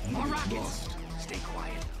tanks. More Unit rockets! lost. Stay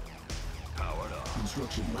quiet. Powered up.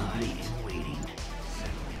 Construction Lie complete. in waiting.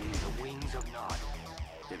 The wings of Nod.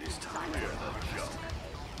 It is time for the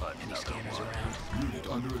junk. Any scanners around? Unit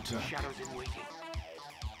under attack. Shadows in waiting.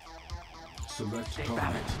 Select Stay target.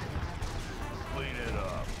 balanced. Clean it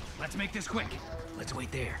up. Let's make this quick. Let's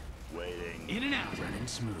wait there. Waiting. In and out. Running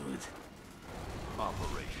smooth.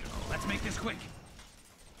 Operational. Let's make this quick.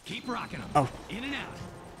 Keep rocking them. Oh. In and out.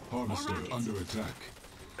 Harvester rockets. under attack.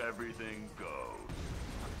 Everything goes.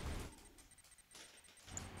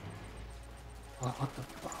 What the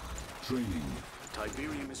fuck? Training.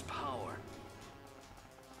 Tiberium is power.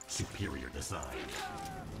 Superior design.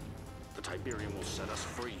 The Tiberium will set us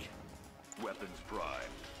free. Weapons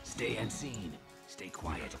prime. Stay unseen. Stay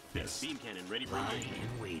quiet. Beam cannon ready for Lie engagement.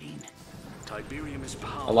 in waiting. Tiberium is I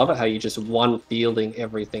powered. love it how you just one fielding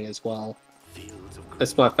everything as well. Fields of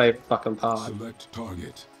That's my favorite fucking part. Select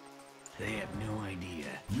target. They have no idea.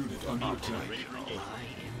 Unit under attack. ready for engagement. Lie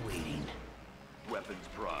in waiting. Weapons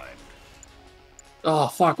primed. Oh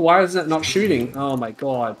fuck, why is it not shooting? Oh my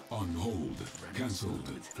god. On hold. Cancelled.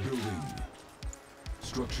 Building.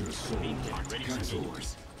 Structure sold. Cancelled.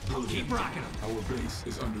 Building. Keep rocking them. Our base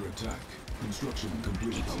is under attack. Construction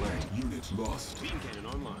complete. Unit lost. Beam cannon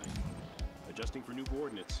online. Adjusting for new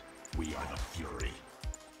coordinates. We are the Fury.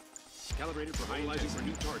 Calibrated for analyzing for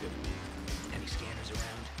new target. Any scanners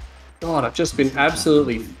around? God, I've just been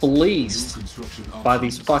absolutely fleeced Construction by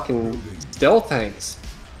these options. fucking Building. stealth tanks.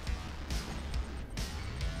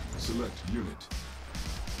 Select unit.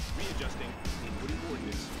 Readjusting. Inputting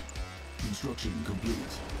coordinates. Construction complete.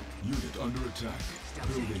 Unit under attack.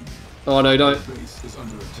 Building. Oh no, don't. Base is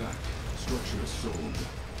under attack. Structure sold.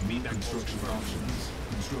 New construction options.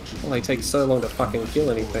 Construction. Well, they take so long to fucking kill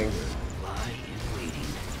anything. Lie in waiting.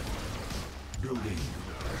 Building.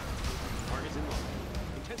 Targets in line.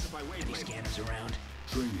 Intensify Any wavelength. scanners around?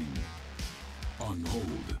 Training. On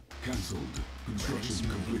hold. Cancelled. Construction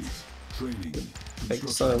complete. Training.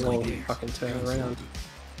 Takes so long to fucking turn around.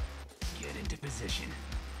 Get into position.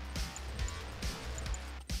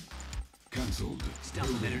 Cancelled. Stealth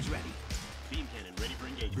Building. emitters ready. Beam cannon ready for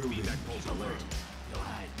engagement. Building. Feedback pulse alert. You'll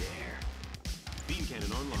hide there. Beam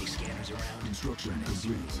cannon Any online. scanners around? Construction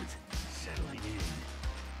complete. Settling in.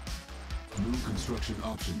 New construction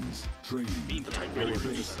options. Training. Beam cannon Our ready for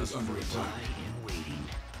base is under attack. Lie in waiting.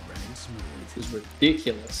 Running smooth. This is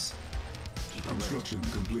ridiculous. Keep alert. Construction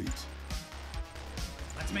complete.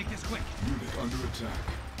 Let's make this quick. Unit under attack.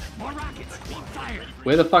 More rockets. Being fired.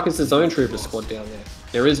 Where the fuck is the zone trooper squad down there?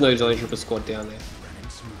 There is no zone trooper squad down there. Running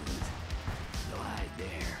smooth. You'll hide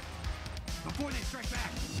there. Before they strike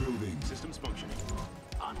back. Building. Systems functioning.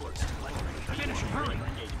 Onwards. Finish him. Hurry.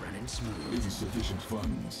 Running smooth. Insufficient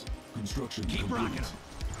funds. Construction Keep complete. rocking 'em.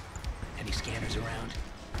 Any scanners around?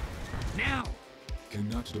 Now.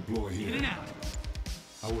 Cannot deploy In here. and out.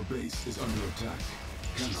 Our base is under attack.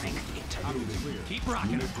 Cancelled. Building. Keep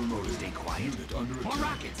rocking 'em. Unit promoted. Stay quiet. Unit under More attack.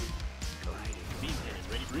 rockets. Gliding. Beam cannon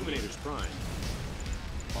ready for Illuminators prime.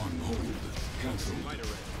 On hold. Cancelled. Light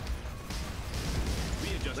array.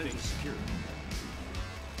 Readjusting. Secure.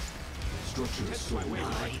 Structure sold.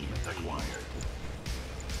 Acquired.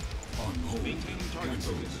 On hold. Maintaining target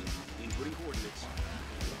Cancelled. focus. Inputting coordinates.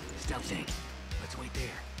 Stealth tank. Let's wait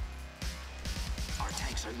there. Our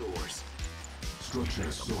tanks are yours.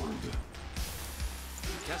 Structure sold.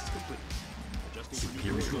 Test complete. Adjusting for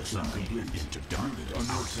new Construction complete. Unit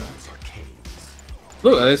under attack.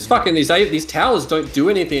 Look, it's fucking these towers don't do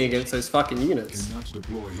anything against those fucking units. Cannot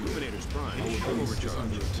deploy here. Illuminators prime. Our base is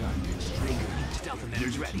under attack. Stealth emitters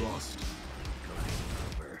Unit ready. lost.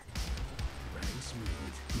 Over. Running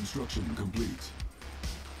smooth. Construction complete.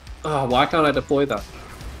 Oh, why can't I deploy that?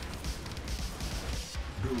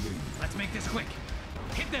 Building. Let's make this quick.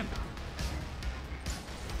 Hit them.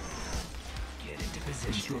 Get into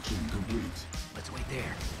position. Construction complete. Let's wait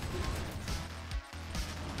there.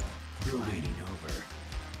 Building. Gliding over.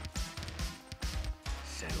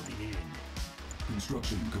 Settling in.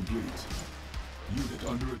 Construction complete. Unit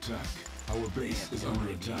under attack. Our base is under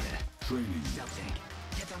attack. Training. Stealth tank.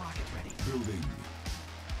 Get the rockets ready. Building.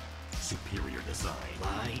 Superior design.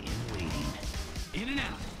 Lie in waiting. In and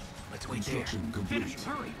out. Let's wait there. Construction Finish complete.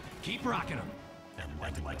 'em. Hurry. Keep rocking them.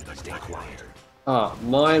 Enlightenment acquired. Oh,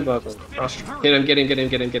 mind boggling. Rush. Get him, get him, get him,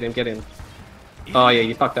 get him, get him, get him. Oh yeah,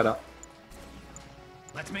 you fucked that up.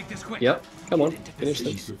 Let's make this quick. Yep, come on, finish them.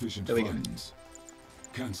 Insufficient There we go. funds.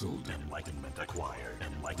 Cancelled. Enlightenment acquired.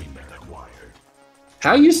 Enlightenment acquired.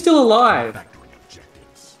 How are you still alive? Factoring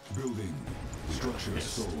objectives. Building. Structure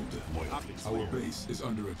sold. Optics Our clear. base is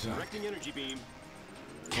under attack. Directing energy beam.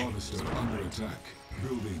 Harvester under attack.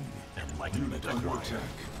 Building. Enlightenment Unit under acquired. attack.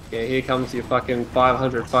 Yeah, here comes your fucking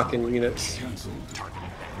 500 fucking units. Cancelled.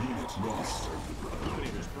 Unit lost.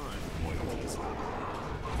 Illuminators prime.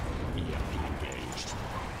 EMP engaged.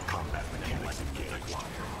 Combat mechanics engaged.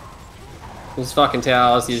 These fucking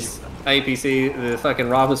towers, these APC, the fucking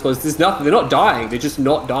rifle squads, there's nothing, they're not dying, they're just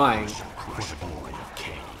not dying. Crush the glory of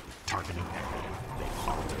Kane. Targeting area. They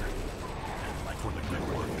falter. And like for the good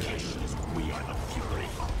of Kane, we are the Fury.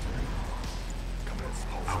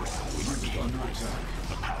 Our souls Unit under attack.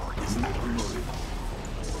 the power is Unit promoted.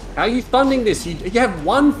 How are you funding this? You have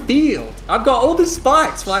one field. I've got all the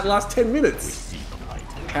spikes for like the last 10 minutes. see the light.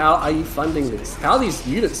 How are you funding this? How are these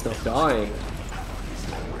units not dying?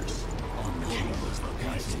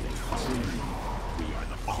 We are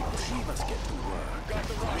the Fury. Let's get to work.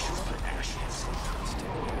 Ashes for ashes.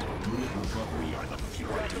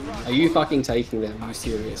 Are you fucking taking them? Are you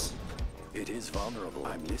serious? It is vulnerable.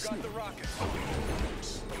 I'm listening. Breach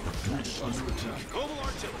under attack. Global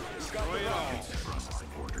artillery. Destroy it all. Processing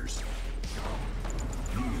orders.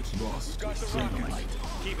 Unit lost. Training.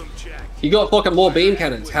 Keep them checked. You got fucking more beam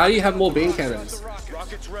cannons. How do you have more beam cannons?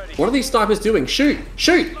 Rockets ready. What are these snipers doing? Shoot!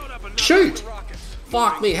 Shoot! Shoot!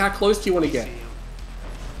 Fuck me, how close do you want to get?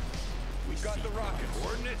 We got the rockets.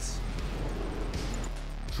 Coordinates.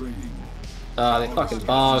 Training. They're fucking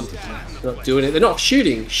bugged. They're not doing it. They're not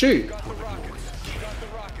shooting. Shoot! Got the rockets. Got the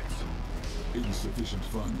rockets. Insufficient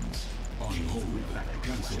funds. On hold.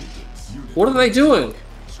 Cancelled. Unit What are they doing?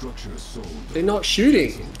 structure sold. They're not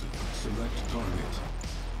shooting. Select target.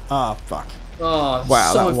 Ah, fuck. Oh,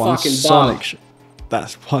 Wow, so that one fucking sonic bugged.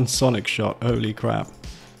 that's one sonic shot. Holy crap.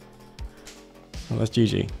 Well, that's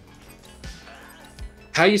GG.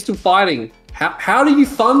 How are you still fighting? How do you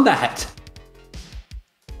fund that?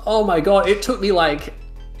 Oh my god, it took me like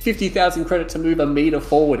 50,000 credit to move a meter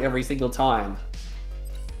forward every single time.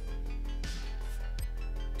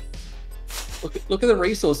 Look at the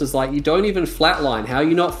resources, like you don't even flatline. How are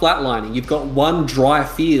you not flatlining? You've got one dry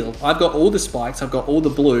field. I've got all the spikes, I've got all the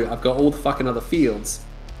blue, I've got all the fucking other fields.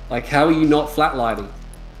 Like how are you not flatlining?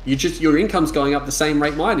 Your income's going up the same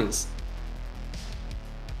rate mine is.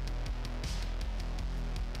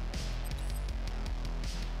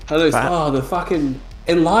 Oh, the fucking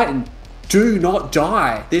Enlightened. Do not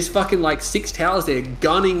die. There's fucking like 6 towers there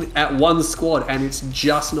gunning at one squad and it's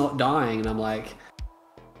just not dying. And I'm like,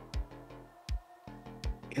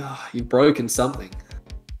 oh, you've broken something.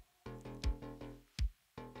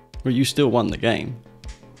 Well, you still won the game.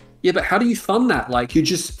 Yeah, but how do you fund that? Like, you're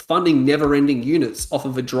just funding never-ending units off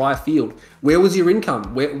of a dry field. Where was your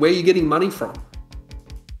income? Where are you getting money from?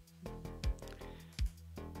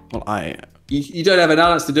 Well, You don't have an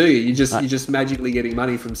answer, do you? You're just magically getting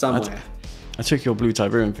money from somewhere. I took your blue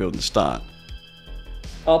Tiberium field at the start.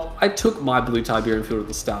 Oh, I took my blue Tiberium field at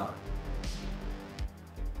the start.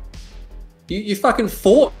 You fucking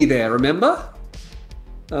fought me there, remember?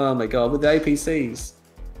 Oh my god, with the APCs.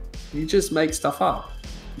 You just make stuff up.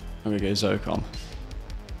 I'm gonna go Zocom.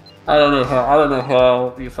 I don't know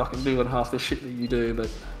how you're fucking doing half the shit that you do, but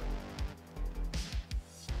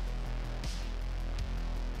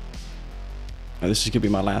Now, this is gonna be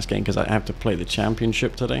my last game because I have to play the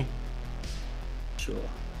championship today. sure.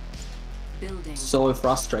 Building. So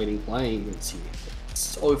frustrating playing against you.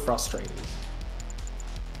 So frustrating.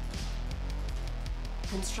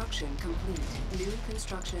 Construction complete. New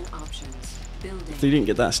construction options. Building. If you didn't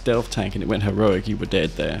get that stealth tank and it went heroic, you were dead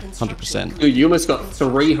there, 100%. Dude, you almost got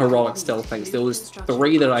 3 heroic stealth tanks. There was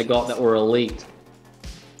 3 that I got that were elite.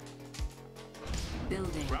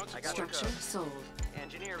 Building. Structure sold.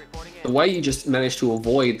 Engineer reporting in. The way you just managed to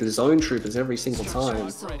avoid the zone troopers every single time.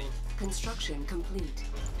 Structure sold. Construction complete.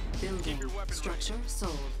 Building. Structure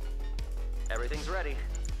sold. Everything's ready.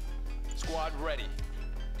 Squad ready.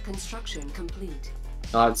 Construction complete.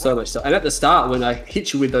 I had so much stuff. And at the start, when I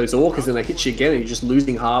hit you with those orcas and I hit you again, and you're just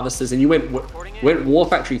losing harvesters, and you went War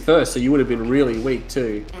Factory first, so you would have been really weak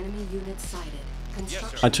too. Enemy units sighted.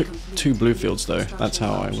 Construction I took complete. 2 blue fields though, that's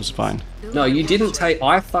how I was fine. No, you didn't take.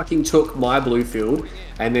 I fucking took my blue field,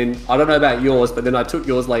 and then I don't know about yours, but then I took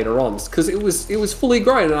yours later on because it was fully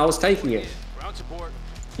grown and I was taking it. Ground support.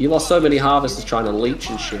 You lost so many harvesters trying to leech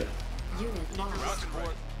and shit. Unit Ground lost. support.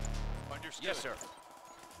 Understood. Yes, sir.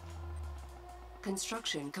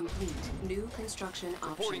 Construction complete. New construction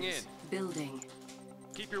Reporting options. Building.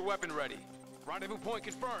 Keep your weapon ready. Rendezvous point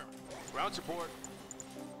confirmed. Ground support.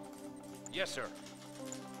 Yes, sir.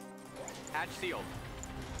 Hatch sealed.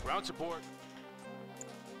 Ground support.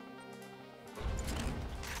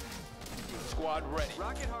 Squad ready.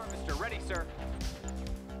 Rocket harvester ready, sir.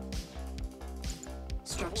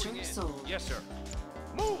 Structure Reporting in. sold. Yes, sir.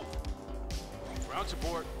 Move. Ground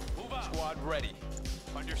support. Move out. Squad ready.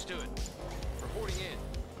 Understood. Reporting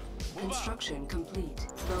in. Move out. Construction complete.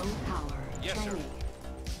 Low power. Yes, sir. Training.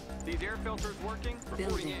 These air filters working? Reporting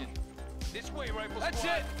Building. in. This way, rifle That's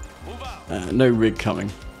squad. It. Move out. No rig coming.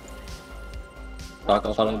 Fuck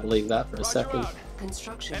off, I don't believe that for a Roger second. out.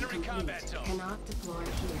 Construction Entering complete. combat zone. Cannot deploy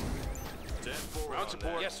here. Ground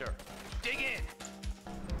support. Yes, sir. Dig in.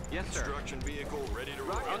 Yes, sir. Construction vehicle ready to roll.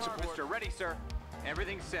 Rocket Ground harvester support. ready, sir.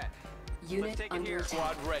 Everything's set. Unit take it under here. attack.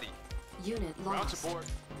 Squad ready. Unit Ground lost. support.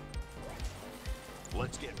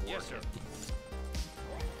 Let's get working. Yes, sir.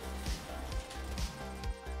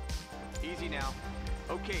 Easy now.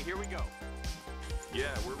 Okay, here we go. Yeah,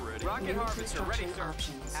 we're ready. Rocket New harvester ready, construction sir.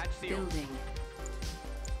 options. Hatch sealed. Building.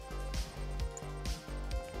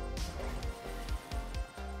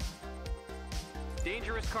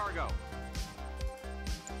 Dangerous cargo.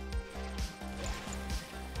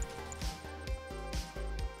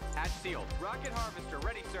 Hatch sealed. Rocket harvester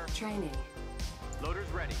ready, sir. Training. Loader's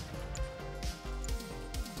ready.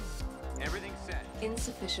 Everything's set.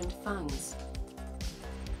 Insufficient funds.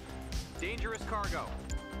 Dangerous cargo.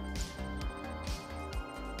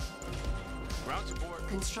 Ground support.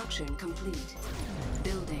 Construction complete.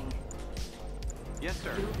 Building. Yes,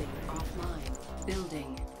 sir. Building offline.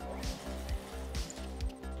 Building.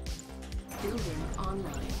 Building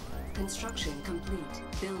online. Construction complete.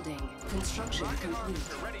 Building. Construction Rocket complete.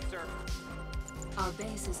 harvester ready, sir. Our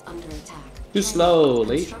base is under attack. Too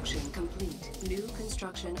slowly. Construction complete. New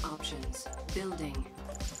construction options. Building.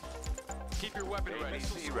 Keep your weapon ready.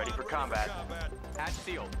 ABC ready for combat. Hatch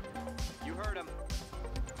sealed. You heard him.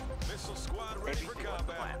 Missile squad ready for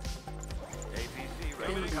combat. APC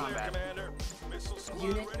ready Building. for combat. Commander. Missile squad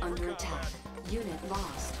Unit ready under for attack. combat. Unit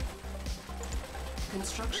lost.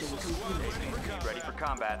 Construction complete. APC ready for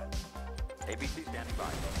combat. ABC standing by.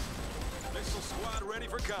 Missile squad ready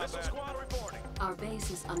for combat. Missile squad reporting. Our base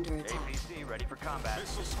is under attack. APC ready for combat.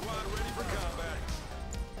 Missile squad ready for combat.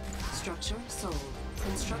 Structure sold.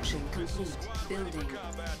 Construction complete. Building.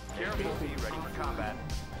 Careful. APC ready for combat.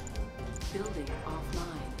 Building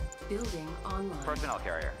offline. Building online. Personnel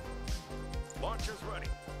carrier. Launchers ready.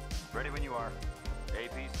 Ready when you are.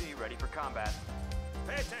 APC ready for combat.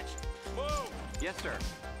 Pay attention. Move. Yes, sir.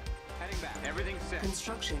 Heading back. Everything's set.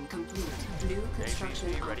 Construction complete. New construction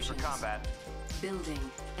APC ready for options. combat. Building.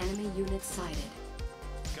 Enemy unit sighted.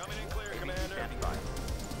 Coming in clear, APC Commander. standing by.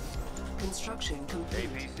 Construction complete.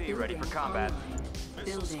 APC ready for Building combat. online. Missile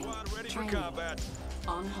Building. squad ready for Training. combat.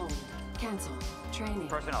 On hold. Cancel. Training.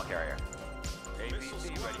 Personnel carrier. Missile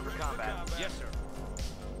APC squad ready for combat. Yes, sir.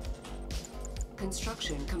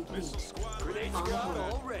 Construction Missile complete. squad ready On for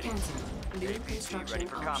combat. hold. Cancel. New APC construction ready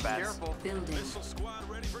for options. combat. Careful. Building. Missile squad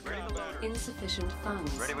ready for combat. Insufficient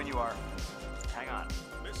funds. Ready when you are. Hang on.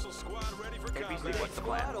 Missile squad ready for APC, combat. what's the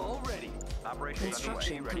plan? already. Operation underway.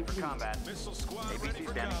 Construction Ready for complete. combat. Missile squad APC ready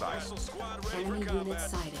for standing by. combat. Missile squad ready Enemy for unit combat.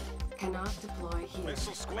 sighted. Cannot deploy here.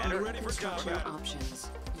 Missile squad Commander. ready for Construction combat. options.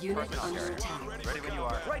 Unit Personnel under carrier. attack. Ready when you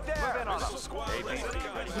are. Right there. Move in on Missile them. squad ready for APC ready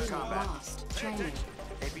combat. for Unit combat. lost. Training.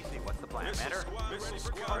 APC, what's the plan? Missile Commander? squad ready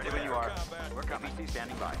for combat. Ready when you are. Combat. We're coming. APC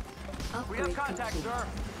standing by. We Upgrade have contact, complete. sir.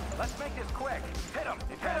 Let's make this quick. Hit him.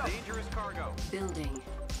 Hit him. Dangerous cargo. Building.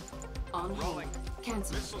 On hold. Rolling.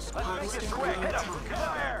 Cancel. Missile squad Let's make Harvester this quick. under Hit him.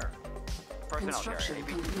 attack. Fire. Personnel Construction carrier.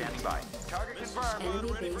 APC complete. standing by. Target Missile confirmed. squad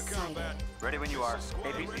Enemy ready for base combat. sighted. Ready when you are. Missile squad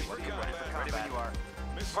APC, ready for ready for combat. Ready when you are.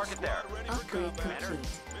 Missile Park it there. squad ready for Upgrade combat. complete.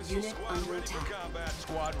 Missile Unit squad under ready for attack. combat.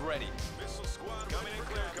 Squad ready. Missile squad coming in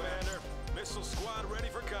clear, Commander. Missile squad ready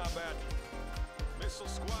for combat. Missile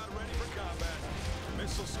squad ready for combat.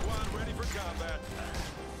 Missile squad ready for combat.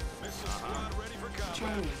 Missile squad ready for combat.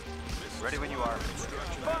 Training. Missile Ready when you are.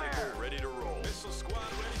 Fire. ready to roll. Missile squad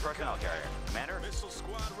ready for Personnel carrier. Commander? Missile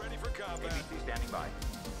squad ready for combat. APC standing by.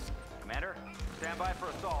 Commander? Stand by for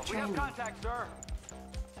assault. We have Training. contact, sir.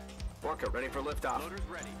 Orca, ready for liftoff. Loader's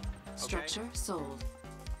ready. Structure sold.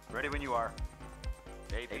 Ready when you are.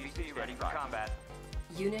 APC ready for combat.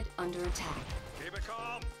 Unit under attack. Keep it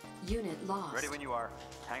calm. Unit lost. Ready when you are.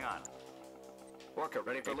 Hang on. Orca,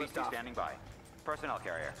 ready for APC liftoff. standing by. Personnel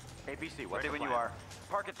carrier. APC, what's ready when you are.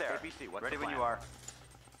 Park it there. APC, what's ready when you are.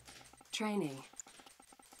 Training.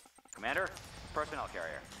 Commander? Personnel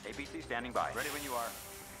carrier. APC standing by. Ready when you are.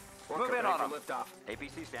 Orca, Move in ready on for them. liftoff.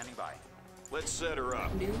 APC standing by. Let's set her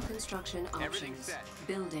up. New construction Everything's options. set.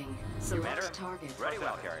 Building. Select Commander? target. Ready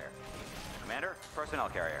personnel carrier. Commander? Personnel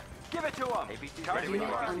carrier. Give it to him! APC ready when Unit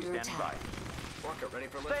you are. under Standing by. attack. Orca, ready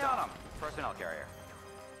for Stay liftoff. on him! Personnel carrier.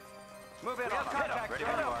 Move in on them. contact, Ready sir.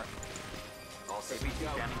 when you are. All systems APC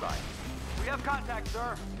go. standing by. We have contact,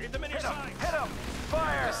 sir. Keep them in your Hit him! sights. Hit him!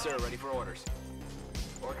 Fire! Yes, sir, ready for orders.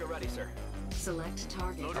 Orca, ready, sir. Select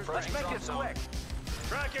target. Let's make this quick.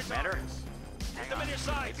 Track your Commander? targets. Hang them on. in your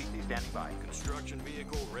sights. APC standing by. Construction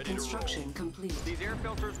vehicle ready Construction complete. These air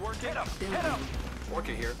filters working. Hit him! Building. Hit him!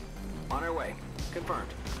 Orca here. On our way. Confirmed.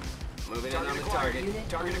 Moving in on the acquired. target. Unit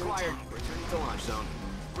Target under acquired. attack. Returning to launch zone.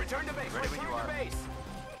 Return to base. Ready when Return you to are. base.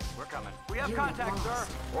 We're coming. We have Unit contact, lost.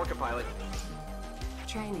 sir. Orca pilot.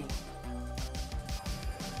 Training.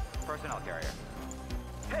 Personnel carrier.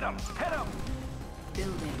 Hit him! Hit him!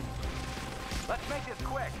 Building. Let's make this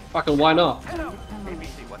quick. Fucking why not? Hit him!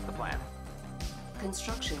 APC, what's the plan?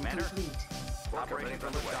 Construction Commander? complete. Orca, ready Operation for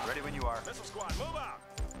underway. liftoff. Ready when you are. Missile squad, move out.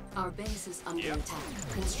 Our base is under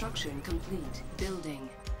attack. Construction complete. Building.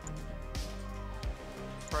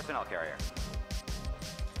 Personnel carrier.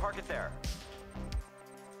 Park it there.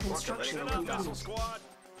 Construction ready for liftoff. Missile complete. squad.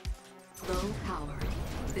 Low power.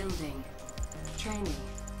 Building. Training.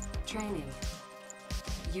 Training.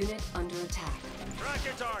 Unit under attack. Track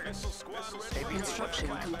your target. Missile squad ready. Construction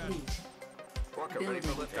complete. Orca ready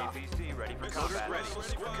for liftoff. ABC ready for Missile combat. ready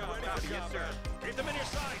for combat. Yes, sir. Get them in your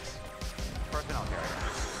sights. Personnel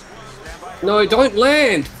carrier. Stand by. No, don't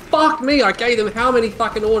land! Fuck me, I gave them how many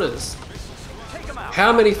fucking orders? Take them out.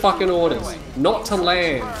 How many fucking orders? Not to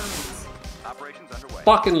land. Operations underway.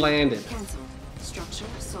 Fucking landed. Cancelled. Structure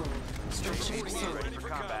sold. Structure sold. Ready for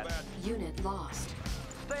combat. Unit lost.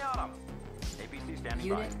 Stay on them. ABC standing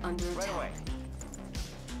Unit by. under Right away.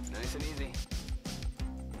 attack. Nice and easy.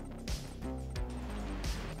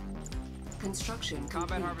 Construction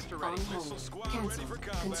Combat complete. harvester ready. On hold. squad ready Cancel. for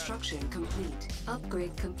combat. Construction complete.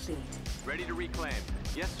 Upgrade complete. Ready to reclaim.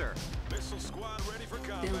 Yes, sir. Missile squad ready for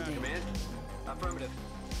combat. Building. Command? Affirmative.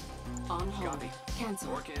 On hold. Copy.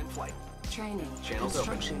 Cancel. Orca in flight. Training. Channels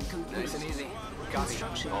Construction open. complete. Nice and easy. Copy.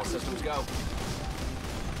 Construction All systems go.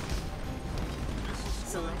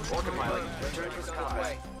 Select Orca target. pilot. Return to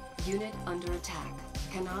combat. Unit under attack.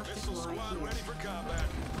 Cannot Missile deploy squad here. ready for combat.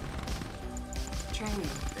 Training.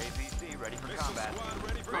 ABC ready for combat.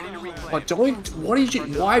 Ready for Ready to reclaim. But don't. What did you?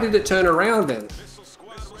 Why did it turn around then? missile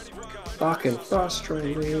squad ready for combat. Fucking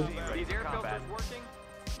frustrating. These air filters working.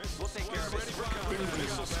 We'll take care of Ready it. for combat.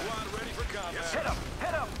 Missile squad ready for combat. Hit him!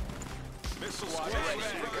 Hit him! Missile squad ready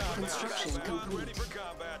for combat. Construction Ready complete. for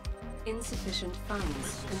combat. Insufficient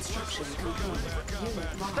funds. Construction complete. Unit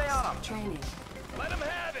Stay on 'em. lost. Training. Let him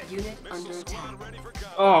have it. Unit under attack. Ready for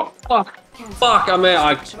combat. Oh fuck! Cancel. Fuck! I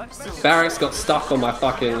mean, Structure sold. barracks got stuck on my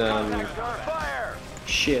fucking Fire!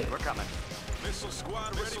 shit. We're coming. Missile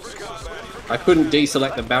squad ready for combat. I couldn't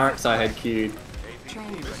deselect the barracks I had queued.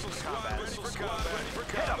 Training. Missile squad ready for combat. Ready for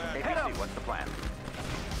combat. ABC, what's the plan?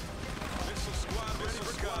 Missile squad ready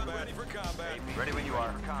for combat. Ready for combat. Ready when you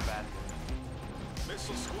are. Combat.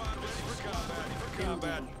 Missile squad ready for combat. Ready for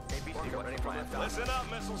combat. ABC, what's the plan? Listen up,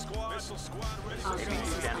 missile squad. Missile squad ready Our for base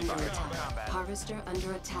is combat. under attack. Harvester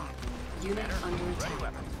under attack. Unit under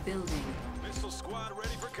attack. Building. Missile squad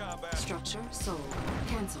ready for combat. Structure sold.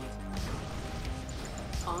 Cancelled.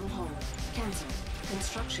 On hold. Cancelled.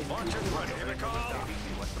 Construction complete. Ready to call.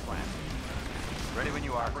 ABC, what's the plan? Ready when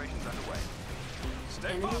you are. Operations underway. Stay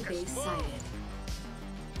Enemy focused. base sighted.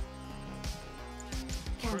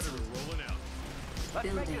 Cancelled. Rolling out. Let's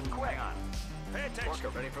make Building. this quick. Hang on. Pay attention. Orca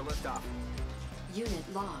ready for liftoff.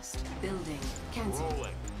 Unit lost. Building. Cancelled.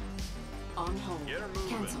 Rolling. On hold. Get her moving.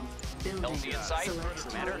 Cancelled. Building. LZ in sight. Select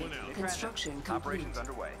Commander, target. new Construction complete. Operations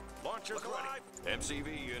underway. Launchers ready.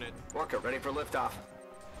 MCV unit. Orca ready for liftoff.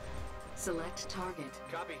 Select target.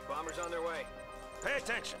 Copy. Bombers on their way. Pay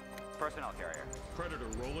attention. Personnel carrier. Predator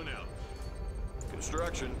rolling out.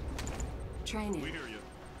 Construction. Training. hear you.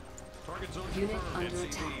 Target zone Unit confirmed. under MCV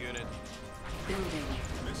attack. unit. Building.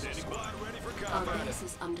 Missile squad ready for Our combat. base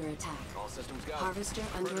is under attack. All systems go. Harvester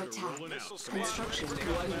under attack. rolling out. Construction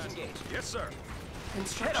Stabilizers complete. engaged. Yes, sir.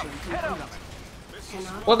 Construction complete.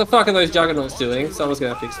 Cannot What the fuck are those juggernauts doing? Someone's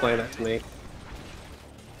gonna have to explain that to me.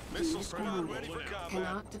 Missile squad promoted. ready for combat.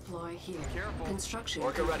 Cannot deploy here. Construction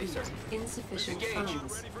Orca ready, complete. sir. Insufficient Engage.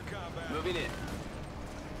 funds. Ready for combat. Moving in.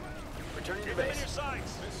 Returning to Get them in base. your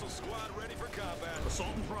sights. Missile squad ready for combat.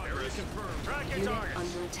 Assault in progress. Area confirmed. Track your Unit targets.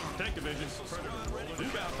 under attack. Tank division. Predator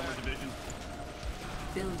rolling out. Armor division.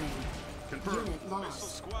 Building. Confirmed. Unit Missile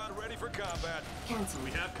lost. squad ready for combat. Cancelled.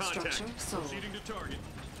 We have contact. Structure sold. Proceeding to target.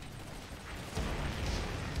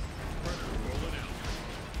 Predator rolling out.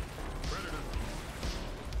 Predator.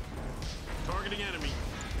 Targeting enemy.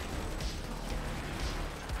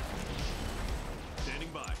 Standing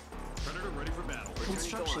by. Predator ready for battle.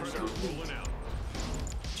 Construction Predator complete. rolling out.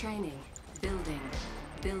 Training. Building.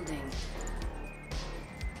 Building.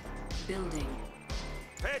 Building.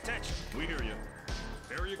 Pay attention. We hear you.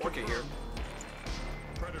 Area Orca confirmed. here.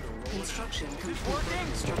 Predator rolling out. Construction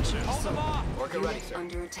complete. Structure sold. Orca ready, Unit sir.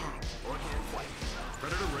 under attack. Orca in flight.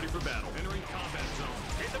 Predator ready for battle. Entering combat zone.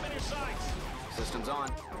 Get them in your sights. Systems on.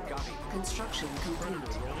 Copy. Construction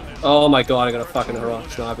complete. Oh my god, I got a fucking hurrah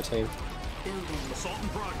sniper team. Building. Assault in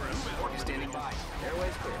progress. Orca standing by.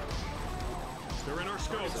 Airways clear. They're in our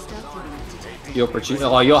scope. Stealth unit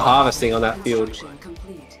detected. You're harvesting on that field. Construction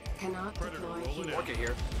complete. Cannot deploy here. Orca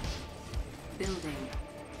here. Building.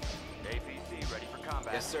 APC ready for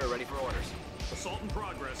combat. Yes, sir. Ready for orders. Assault in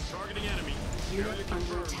progress. Targeting enemy. Unit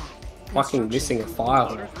under attack. Fucking missing a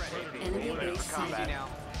file. Enemy base sighted. now.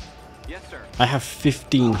 Yes, sir. I have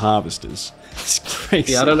 15 harvesters. It's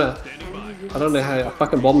crazy. Yeah, I don't know how a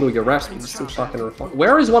fucking bomb to your rest, but you still fucking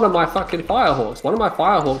Where is one of my fucking firehawks? One of my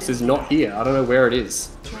firehawks is not here. I don't know where it is.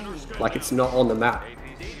 Like it's not on the map.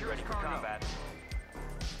 APC ready for combat.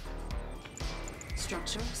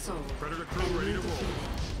 Structure sold. Predator crew Enemy ready to roll.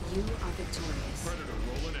 defeated. You are victorious. Predator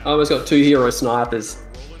rolling I out. almost got 2 hero snipers.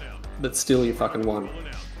 but still you fucking won.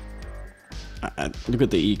 Look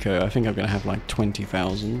at the eco. I think I'm gonna have like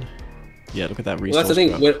 20,000. Yeah, look at that resource. Well, that's the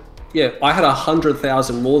thing. drop. Yeah, I had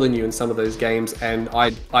 100,000 more than you in some of those games, and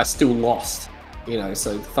I still lost. You know,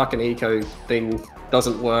 so the fucking eco thing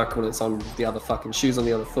doesn't work when it's on the other fucking shoes on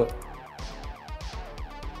the other foot.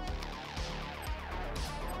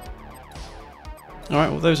 All right,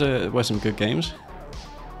 well those were some good games.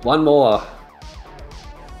 One more.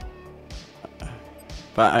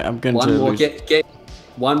 But I'm going One to more. lose. Get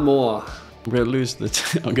one more. I'm going to lose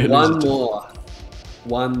the. I'm going to One lose the more.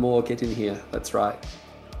 One more. Get in here. That's right.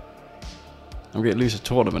 I'm going to lose a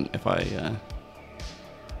tournament if I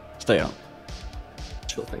stay up.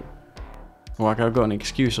 Sure thing. Well, I've got an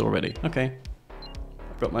excuse already. Okay,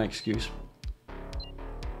 I've got my excuse.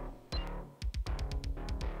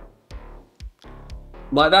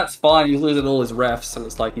 Like, that's fine. He's losing all his refs, and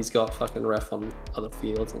it's like he's got fucking ref on other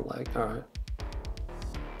fields, and like, all right.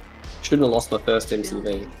 Shouldn't have lost my first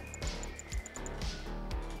MCV.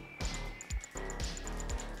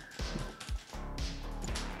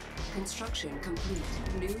 Construction complete.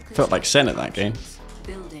 New Felt like Senate that game.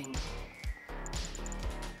 Building.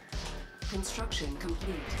 Construction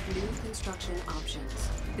complete. New construction options.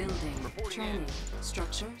 Building. Training.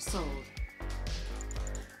 Structure sold.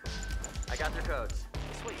 I got their codes.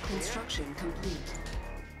 Construction complete.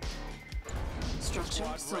 Structure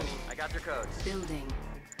sold. I got their codes. Building.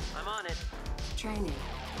 I'm on it. Training.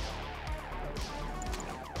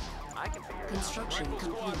 I can figure it out. Construction Rifle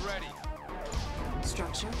squad complete. ready.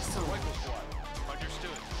 Structure sold. Rifle squad. Understood.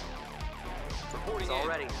 Reporting It's all in.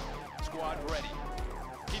 ready. Squad ready.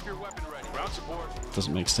 Keep your weapon ready. Ground support.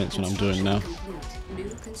 Doesn't make sense what I'm doing now. Complete. New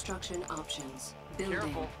construction options. Building.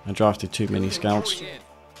 Careful. I drafted too many scouts. Reporting in.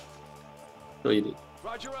 Sure you did.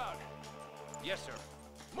 Roger out. Yes, sir.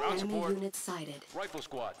 Ground Enemy support. unit sighted. Rifle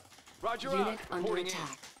squad. Roger Unit out. under Reporting in.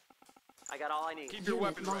 attack. I got all I need. Keep your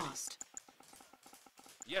Unit weapon ready. lost.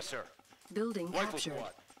 Yes, sir. Building Rifle captured.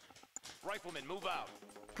 squad. Riflemen, move out.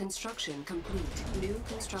 Construction complete. New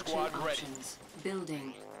construction Squad ready. options.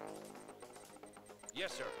 Building.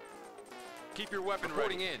 Yes, sir. Keep your weapon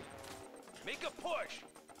ready. In. Make a push.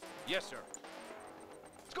 Yes, sir.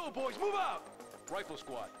 Let's go, boys. Move out. Rifle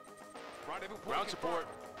squad. Ground support.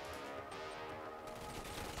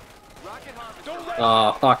 Rocket harvester. Don't let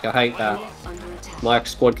Ah, fuck, I hate that. Under attack. My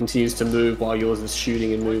squad continues to move while yours is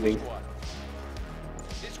shooting and moving. squad.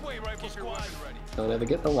 This way, rifle squad. Ready. Don't ever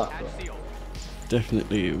get the luck Hatch right. sealed.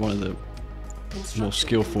 Definitely one of the Construction more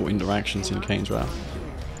skillful complete. interactions in Cannot Kane's route. deploy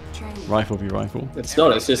here. Training. Rifle v rifle. It's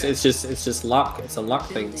not. It's just luck. It's a luck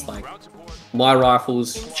thing. It's like Ground support. my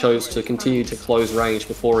rifles chose to continue to close range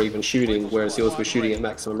before even shooting, whereas yours were shooting at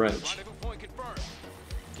maximum range. Rendezvous point confirmed.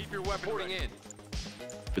 Keep your weapon ready. In.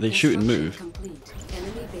 But they shoot and move. Complete.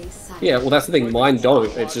 Enemy base sighted. Yeah, well that's the thing. Mine don't.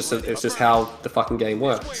 It's just how the fucking game This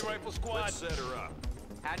works. way, rifle squad. Let's set her up.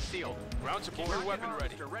 Hatch sealed. Ground support. Rocket Weapon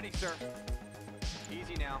ready. harvester ready, sir.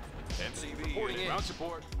 Easy now. MCV. Reporting in. Ground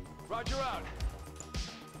support. Roger out.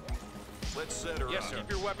 Let's set her yes, up. Yes, sir. Keep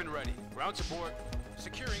your weapon ready. Ground support.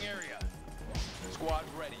 Securing area. Squad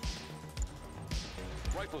ready.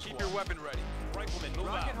 Rifle squad. Keep your weapon ready. Riflemen, move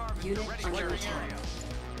Rocket out. harvester Unit ready. under Securing attack. area.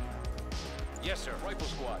 Yes, sir. Rifle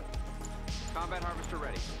squad. Combat harvester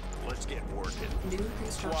ready. Let's get working. New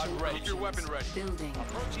construction Squad ready. Keep your options. weapon ready. Building.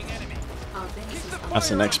 Approaching enemy. Our base is under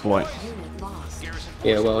That's an exploit. Unit lost. Garrison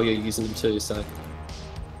Yeah, forces. well you're using them too, so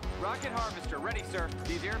Rocket harvester ready, sir.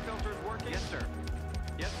 These air filters working? Yes, sir.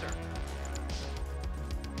 Yes, sir.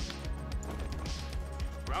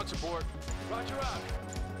 Ground support. Roger out.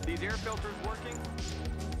 These air filters working?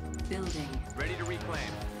 Building. Ready to reclaim.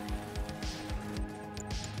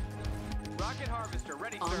 Rocket harvester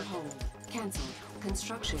ready, On sir. hold. Cancelled.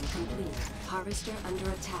 Construction complete. Harvester under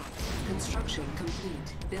attack. Construction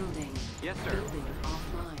complete. Building. Yes, sir. Building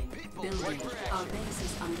offline. Building. Our base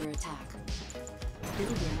is under attack.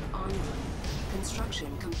 Building online. Construction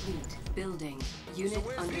complete. Building. Unit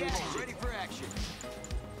under attack. for action.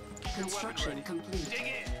 Construction complete.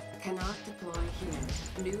 Cannot deploy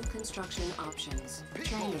here. New construction options.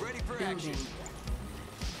 Training. Building.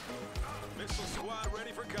 Missile squad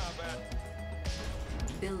ready for combat.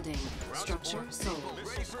 Building. Structure sold.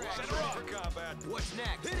 Missile squad ready for combat. What's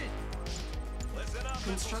next? Hit it! Listen up.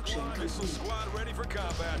 Construction Missile complete. squad ready for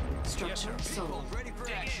combat. Structure sold. Ready for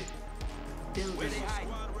action. Building.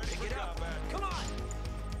 Squad ready for combat. Come on!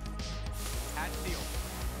 Hatch sealed.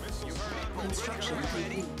 Missile squad Construction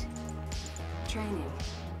complete. Training.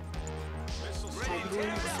 Missile Typhoon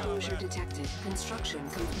exposure detected. Construction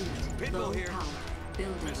complete. Low power.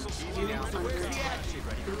 Building. Unit under attack.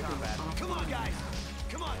 Building offline. Come on, guys!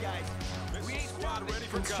 Come on, guys! Missile squad ready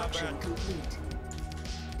for Construction combat. complete.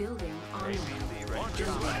 Building online. Ready.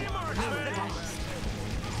 Building. Unit lost.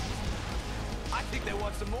 I think they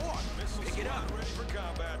want some more. Missile Pick it squad up. ready for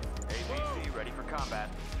combat. ABC ready for combat.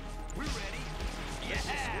 We're ready. Missile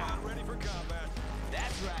Yeah. squad ready for combat.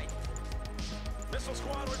 That's right. Missile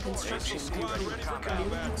squad reporting. Construction Missile squad complete. ready for New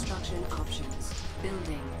combat. construction options.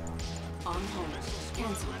 Building. On hold.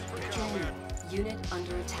 Cancel. Training. Unit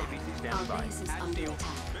under attack. ABC standing Our by. base is under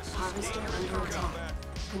attack. Harvester under attack.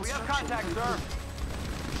 We have Construction contact, sir. complete.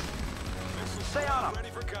 Missile Stay squad on 'em. ready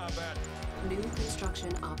for combat. New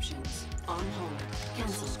construction options. On hold.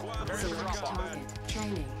 Cancel. Select target.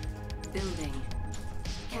 Training. Building.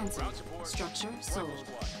 Cancel. Structure sold.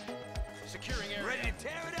 Securing area. Ready to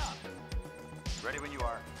tear it up. Ready when you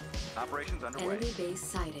are. Operations underway. Enemy base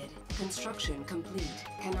sighted. Construction complete.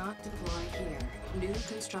 Cannot deploy here. New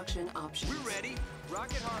construction options. We're ready.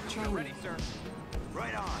 Rocket harvester Training. ready, sir.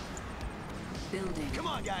 Right on. Building. Come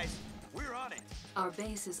on, guys. We're on it. Our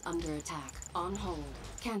base is under attack. On hold.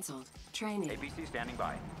 Cancelled. Training. ABC standing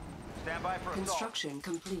by. Stand by for assault. Construction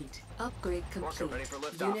complete. Upgrade complete. ready for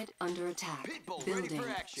liftoff. Unit under attack. Pitbull ready Building. for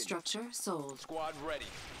action. Structure sold. Squad ready.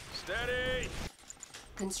 Steady.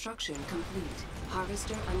 Construction complete.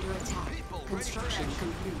 Harvester under attack. Pitbull ready for Construction action.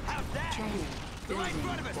 complete. How's that? Training. Right in Building.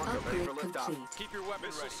 front of us. Upgrade ready for liftoff. complete. Keep your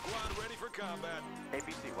weapons ready. Missile squad ready for combat.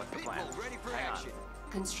 ABC, what's the plan? Pitbull ready for Hang on. action.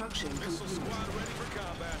 Construction Missile complete. squad ready for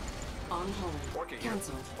combat. On hold. Working here.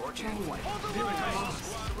 Cancelled. Working in Training. flight. Unit lost.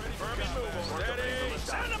 Squad ready for combat. Steady.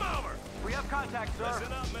 Send them over. We have contact, sir.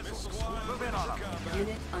 Listen up, missile squad Move in ready on for 'em. combat.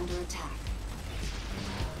 Unit under attack.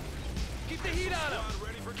 Keep the heat on them. Squad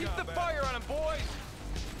ready for Keep the combat. fire on them, boys.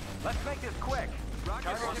 Let's make this quick. Rocket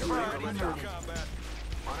Missile harvester squad ready. ready for combat.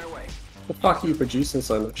 On our way. The fuck are you producing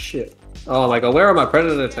so much shit? Oh my god, where are my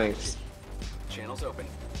Predator tanks? Channel's open.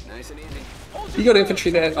 Nice and easy. You got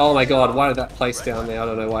infantry there? Oh my god, why did that place down there? I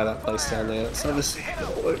don't know why that place down there. So just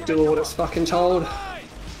do what it's fucking told.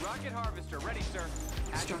 Rocket harvester ready, sir.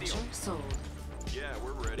 Structure sold. Yeah,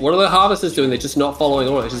 we're ready. What are the harvesters doing? They're just not following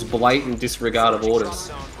orders. Just blatant disregard of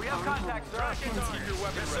orders. We have contact, sir. Keep your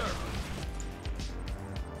weapons ready.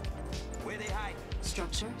 Where they hide?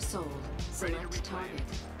 Structure sold. Select target.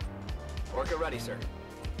 Orca ready, sir.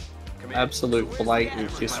 Command. Absolute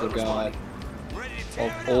blatant disregard Ready to tear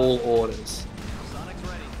of it up. all orders. Sonic's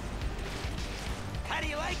ready. How do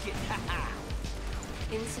you like it?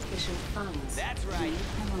 Insufficient funds. That's right. Unit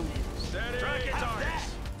promoted. Steady. How's that?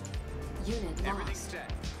 Unit Everything's lost.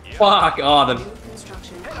 set. Fuck! Oh, the New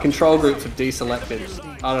construction. control groups have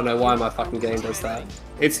deselected. I don't know why my fucking game does that.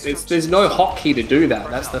 It's there's no hotkey to do that.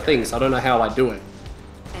 That's the thing. So I don't know how I do it.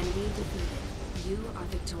 Enemy defeated. You are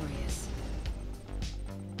victorious.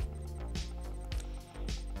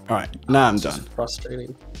 Alright, now I'm done.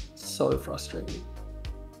 Frustrating. So frustrating.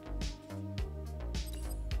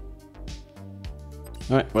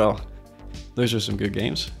 Alright, well, those are some good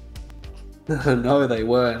games. No, they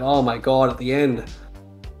weren't. Oh my god! At the end,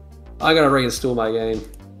 I gotta reinstall my game.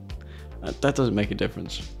 That doesn't make a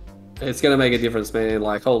difference. It's gonna make a difference, man.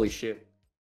 Like, holy shit.